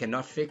happen, you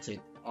cannot fix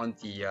it on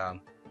the.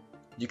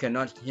 You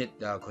cannot hit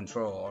the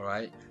control. All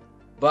right.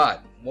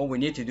 But what we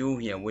need to do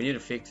here, we need to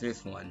fix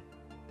this one.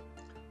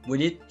 We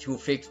need to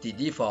fix the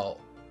default.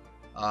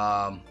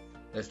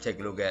 Let's take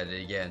a look at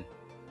it again.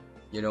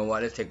 You know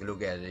what? Let's take a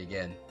look at it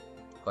again,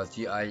 because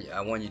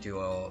I want you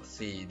to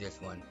see this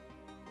one.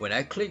 When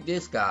I click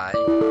this guy,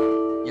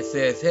 it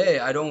says, hey,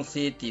 I don't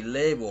see the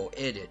label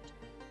edit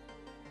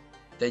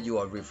that you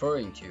are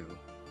referring to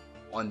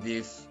on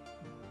this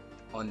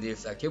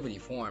activity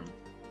form,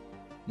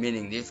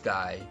 meaning this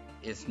guy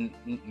is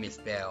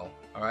misspelled.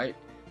 All right.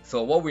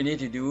 So what we need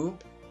to do,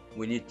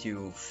 we need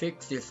to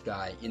fix this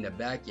guy in the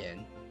back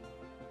end.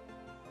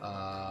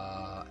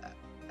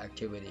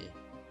 Activity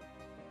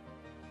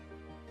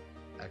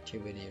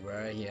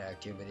right here.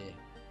 Activity.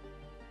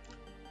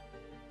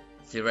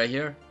 See right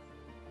here.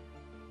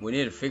 We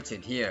need to fix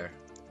it here,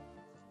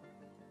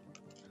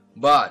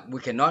 but we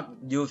cannot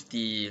use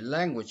the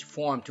language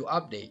form to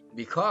update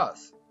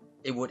because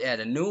it would add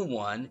a new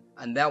one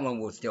and that one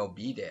will still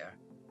be there.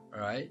 All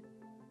right.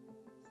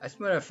 As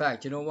a matter of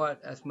fact, you know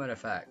what?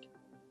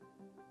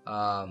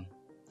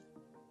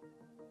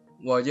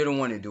 Well, you don't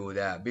want to do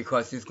that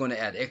because it's going to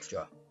add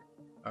extra.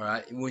 All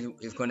right.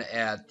 It's going to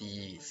add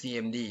the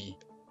CMD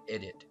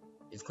edit.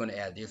 It's going to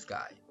add this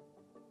guy,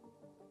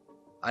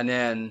 and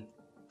then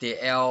the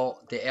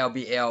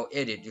LBL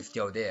edit is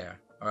still there.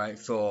 All right.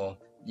 So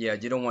yeah,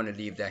 you don't want to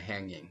leave that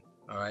hanging.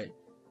 All right.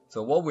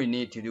 So what we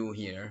need to do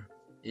here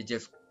is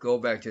just go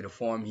back to the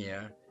form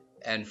here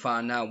and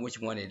find out which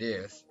one it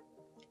is,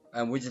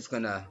 and we're just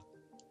gonna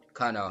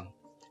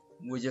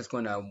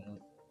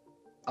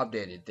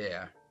update it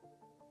there.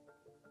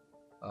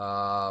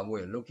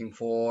 We're looking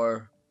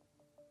for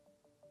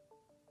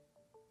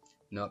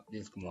not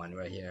this one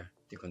right here,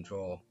 the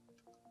control.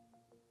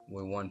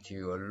 We want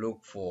to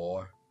look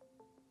for,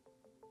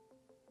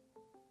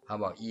 how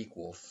about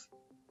equals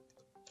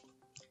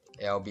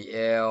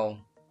LBL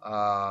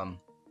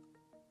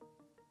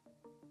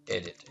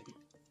edit.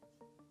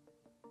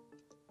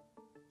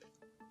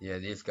 Yeah,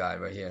 this guy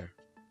right here.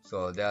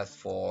 So that's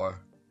for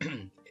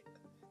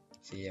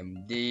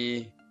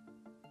CMD,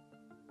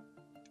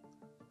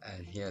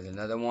 and here's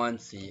another one,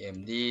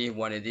 CMD.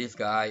 One of these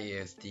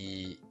guys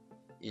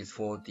is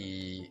for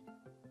the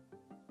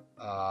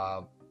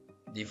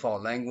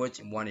default language,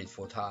 and one is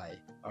for Thai.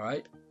 All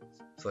right.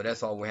 So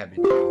that's all we have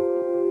to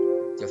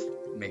do. Just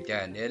make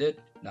that an edit.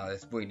 Now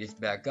let's bring this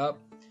back up.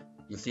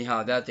 You see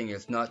how that thing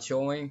is not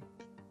showing?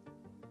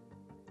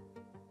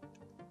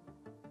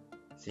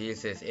 See, it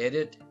says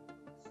edit.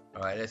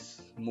 All right,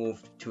 let's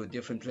move to a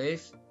different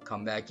place.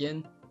 Come back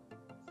in.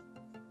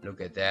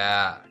 Look at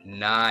that.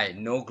 Nice.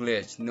 No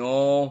glitch.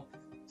 No.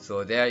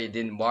 So there, it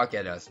didn't bark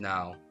at us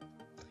now.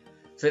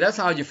 So that's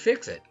how you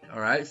fix it. All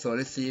right. So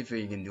let's see if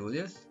we can do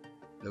this.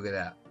 Look at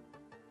that.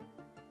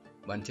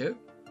 1, 2.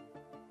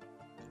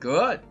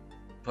 Good.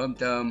 เพิ่ม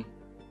เติม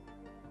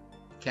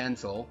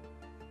cancel.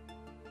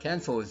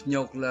 Cancel is ย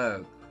กเลิ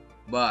ก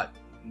but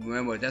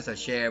remember that's a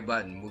share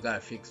button. We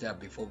gotta fix that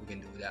before we can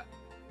do that.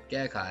 แ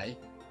ก้ไข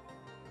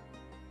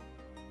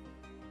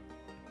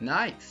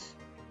Nice.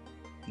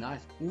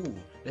 Ooh,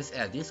 let's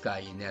add this guy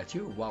in there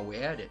too while we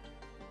add it,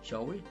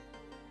 shall we?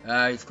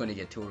 It's gonna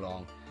get too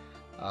long.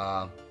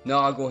 No,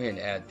 I'll go ahead and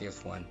add this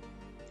one.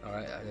 All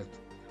right.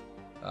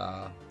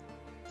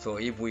 So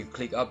if we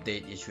click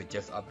update, it should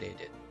just update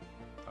it.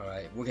 All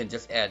right. We can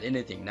just add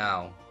anything now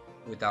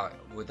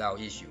without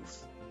issues.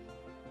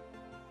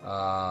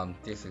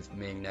 This is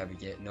main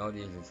navigate. No,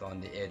 this is on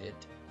the edit.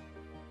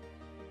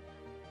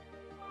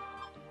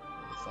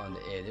 It's on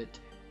the edit.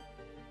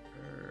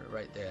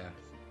 Right there.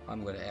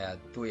 I'm gonna add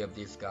 3 of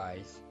these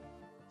guys.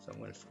 So I'm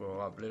gonna scroll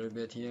up a little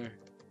bit here.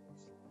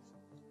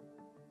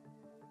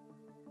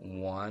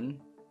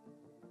 1,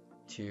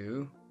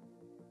 2.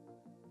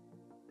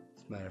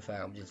 As a matter of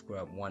fact, I'm just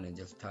grab 1 and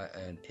just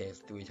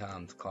paste 3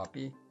 times.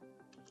 Copy.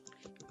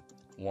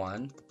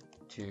 1,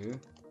 2,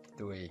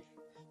 3.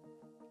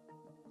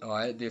 All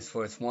right, this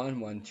first one,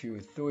 1, 2,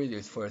 3.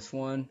 This first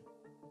one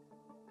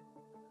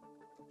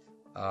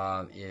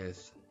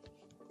is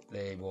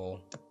label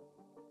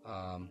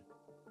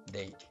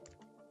date.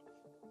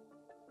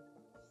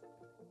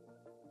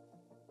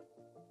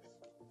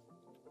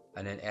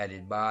 And then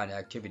added by an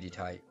activity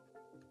type,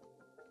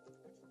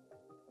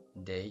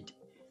 date,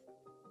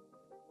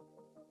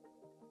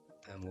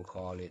 and we'll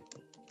call it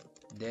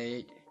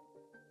date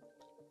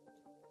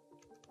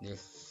This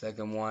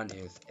second one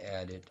is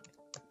added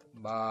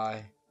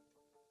by.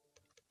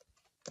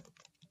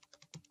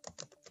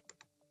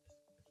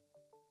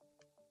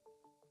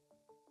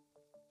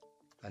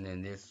 And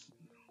then this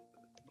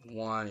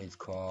one is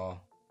called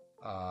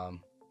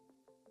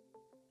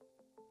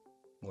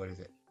what is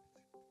it?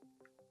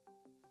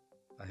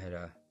 I had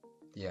a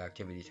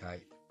activity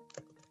type.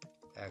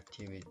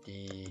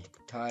 Activity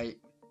type.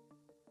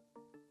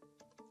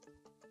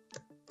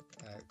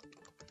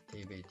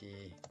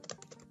 Activity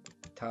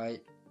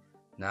type.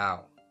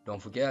 Now,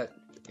 don't forget,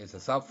 it's a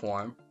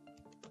subform.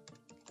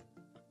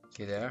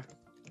 See there?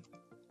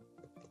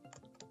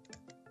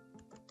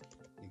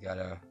 You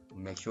gotta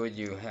make sure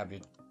you have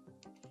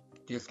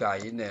this guy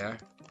in there,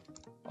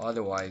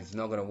 otherwise it's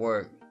not gonna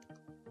work.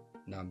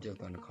 Now I'm just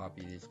gonna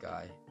copy this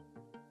guy.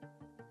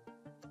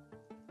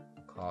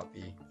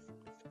 Copy.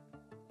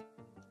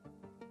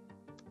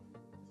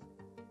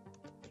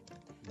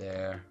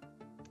 There.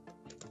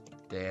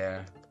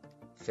 There.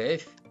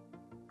 Save.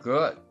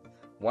 Good.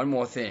 One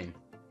more thing.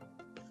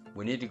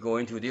 We need to go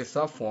into this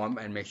subform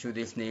and make sure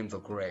these names are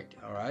correct.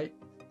 Alright?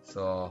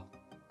 So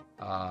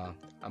I'm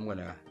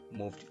gonna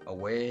move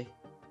away.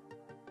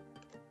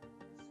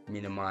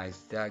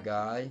 Minimize that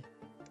guy.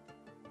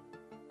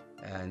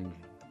 And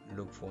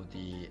look for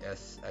the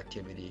S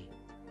activity.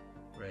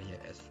 Right here,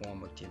 S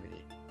form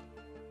activity.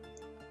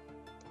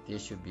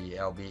 This should be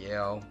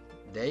LBL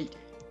date.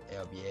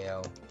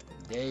 LBL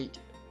date.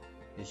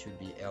 This should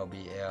be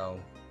LBL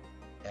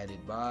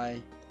added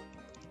by.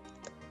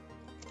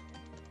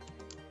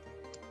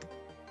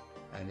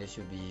 And this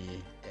should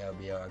be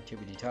LBL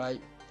activity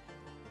type.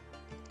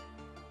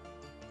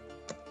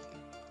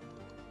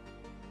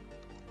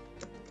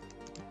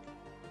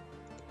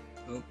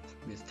 Oops,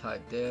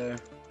 mistyped there.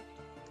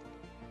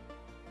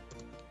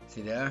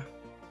 See there?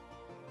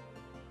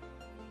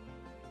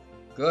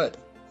 Good.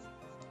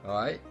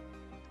 Alright.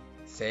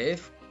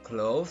 Save.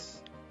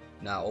 Close.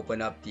 Now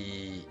open up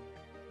the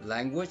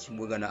language.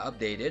 We're gonna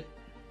update it.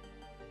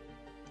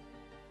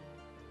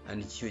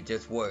 And it should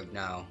just work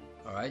now.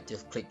 Alright,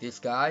 just click this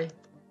guy.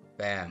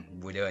 Bam,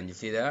 we're done. You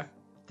see there?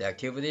 The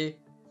activity.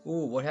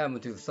 Ooh, what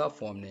happened to the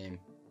subform name?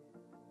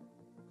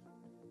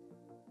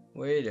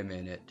 Wait a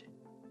minute.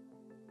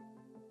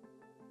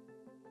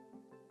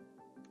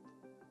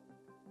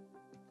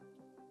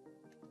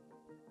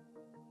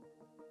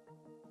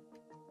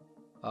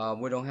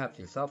 We don't have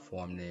the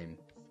subform name.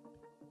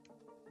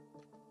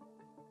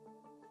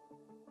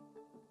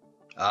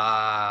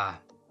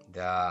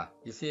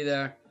 You see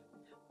there?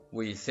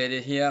 We set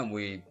it here and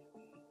we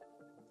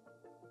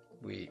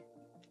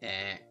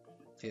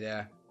see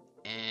there?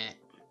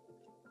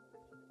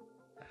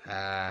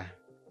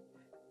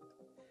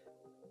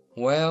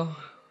 Well,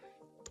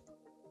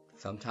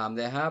 sometimes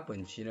that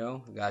happens, you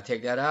know. You gotta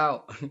take that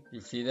out.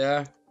 You see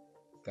there?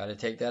 Gotta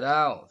take that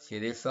out. See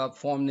this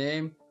subform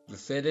name? You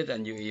set it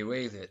and you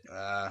erase it.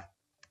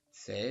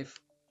 Save.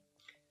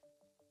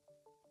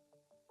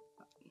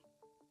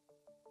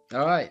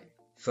 Alright,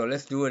 so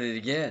let's do it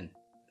again.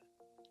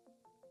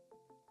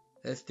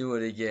 Let's do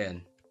it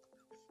again.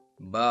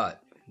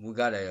 But we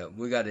gotta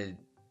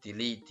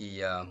delete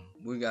the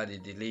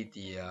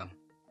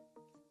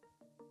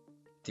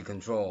the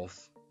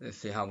controls. Let's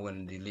see how we're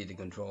gonna delete the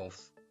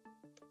controls.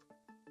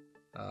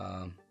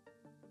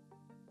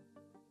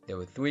 There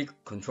were 3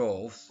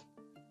 controls.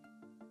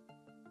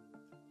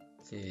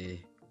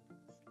 See,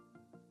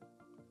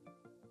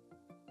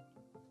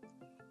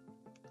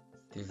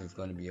 this is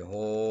going to be a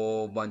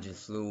whole bunch of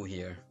slew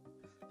here.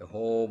 A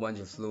whole bunch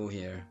of slew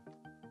here.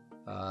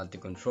 The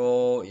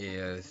control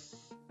is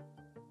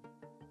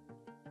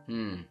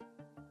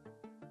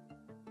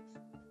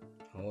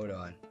hold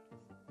on.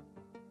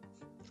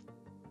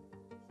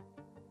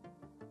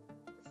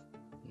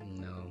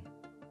 No,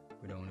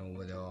 we don't know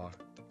what they are.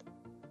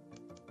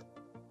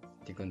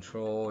 The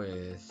control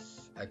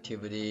is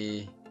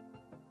activity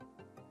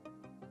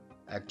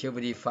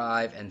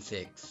 5 and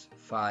 6.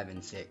 5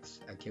 and 6.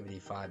 Activity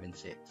 5 and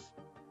 6.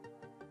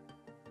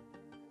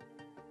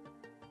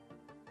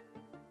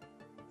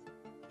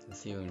 Let's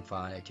see if we can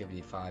find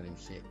activity 5 and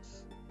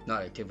 6.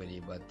 Not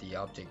activity, but the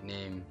object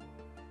name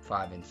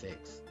 5 and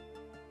 6.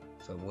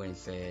 So we're going to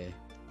say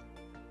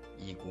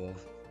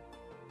equals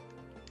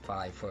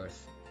 5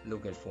 first.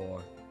 Looking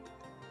for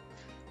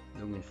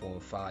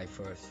 5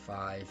 first.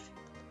 5.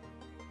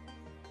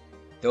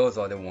 Those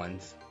are the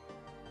ones.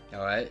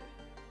 Alright.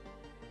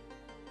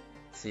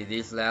 See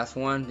these last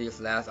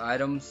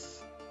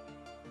items,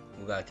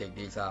 we gotta take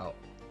these out.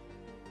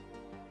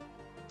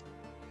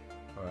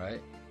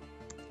 Alright.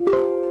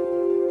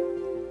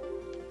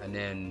 And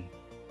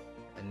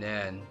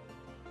then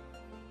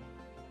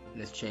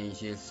let's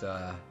change this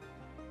to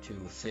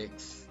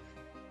 6.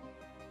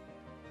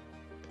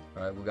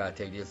 Alright, we gotta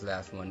take this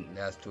last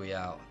 3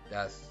 out.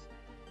 That's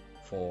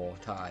for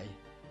tie.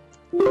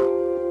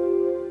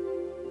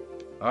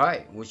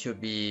 Alright, we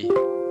should be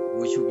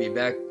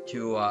back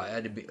to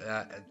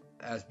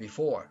as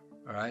before.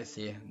 Alright,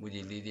 see, we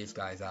delete these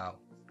guys out.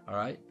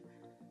 Alright,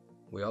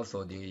 we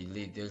also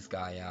delete this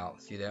guy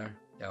out. See there?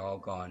 They're all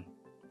gone.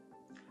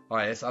 All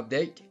right, let's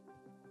update.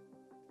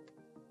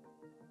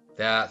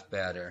 That's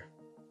better.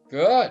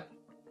 Good.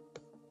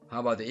 How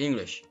about the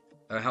English?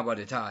 How about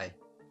the Thai?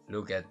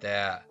 Look at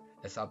that.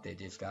 Let's update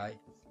this guy.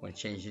 I'm gonna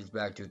change this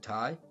back to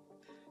Thai.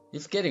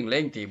 It's getting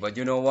lengthy, but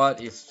you know what?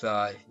 It's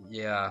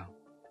yeah.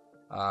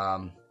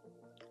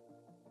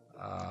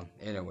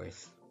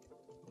 Anyways,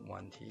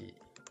 1T.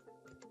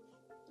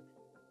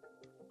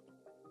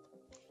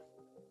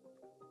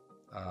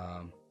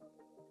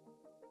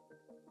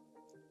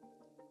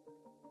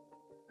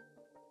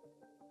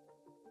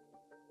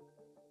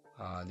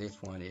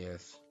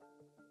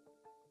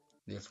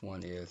 This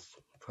one is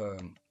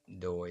perm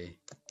doi.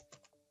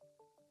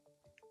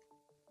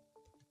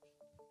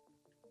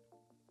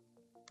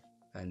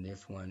 And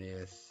this one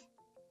is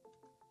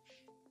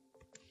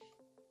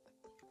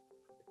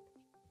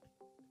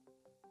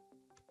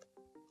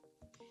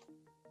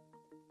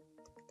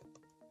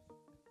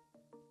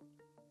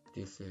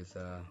this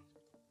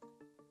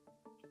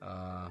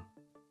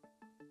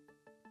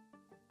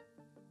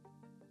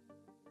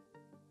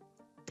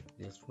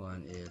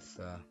one is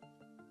I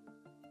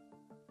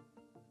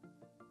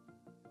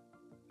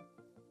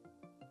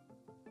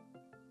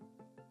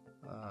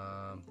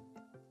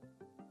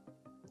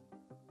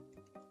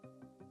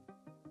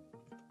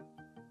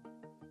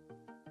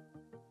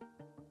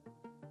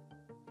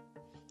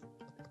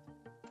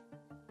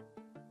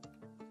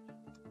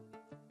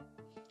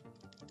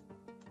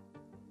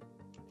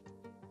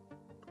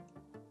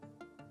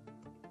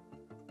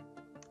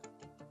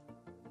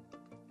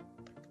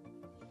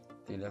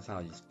think that's how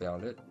you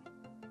spell it.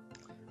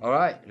 All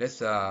right,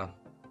 let's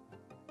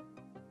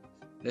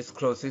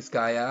close this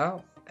guy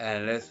out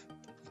and let's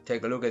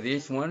take a look at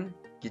this one.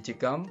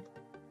 Gichikam.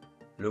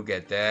 Look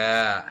at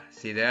that.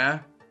 See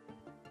there?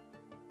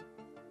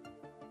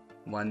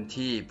 วัน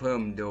ที่เพิ่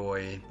มโดย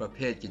ประเภ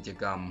ทกิจ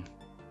กรรม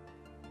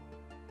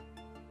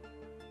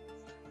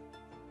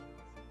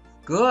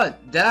Good.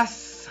 That's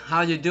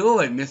how you do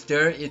it, mister.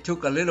 It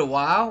took a little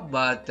while,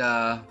 but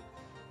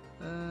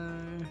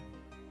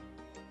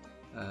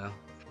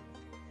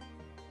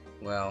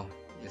well,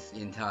 it's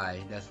in Thai.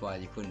 That's why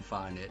you couldn't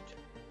find it.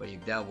 But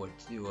if that was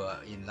you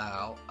in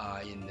Lao,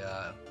 in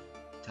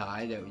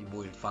Thai, that you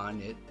would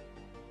find it.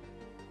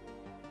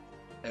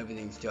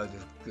 Everything's just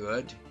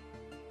good.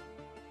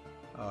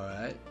 All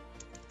right.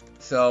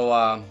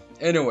 So,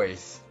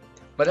 anyways,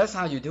 but that's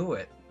how you do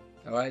it.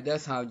 All right.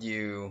 That's how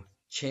you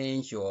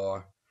change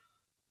your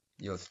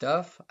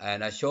stuff.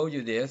 And I showed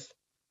you this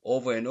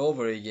over and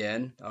over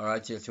again. All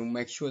right, just to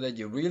make sure that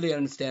you really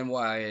understand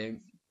what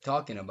I'm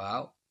talking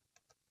about.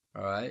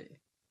 All right.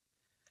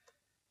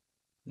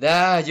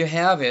 There you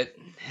have it.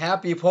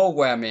 Happy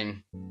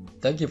programming.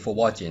 Thank you for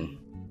watching.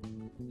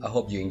 I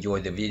hope you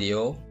enjoyed the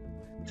video.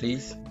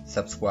 Please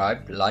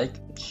subscribe, like,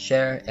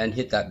 share, and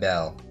hit that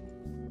bell.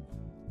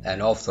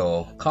 And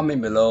also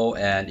comment below,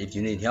 and if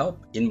you need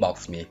help,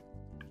 inbox me.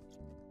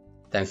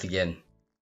 Thanks again.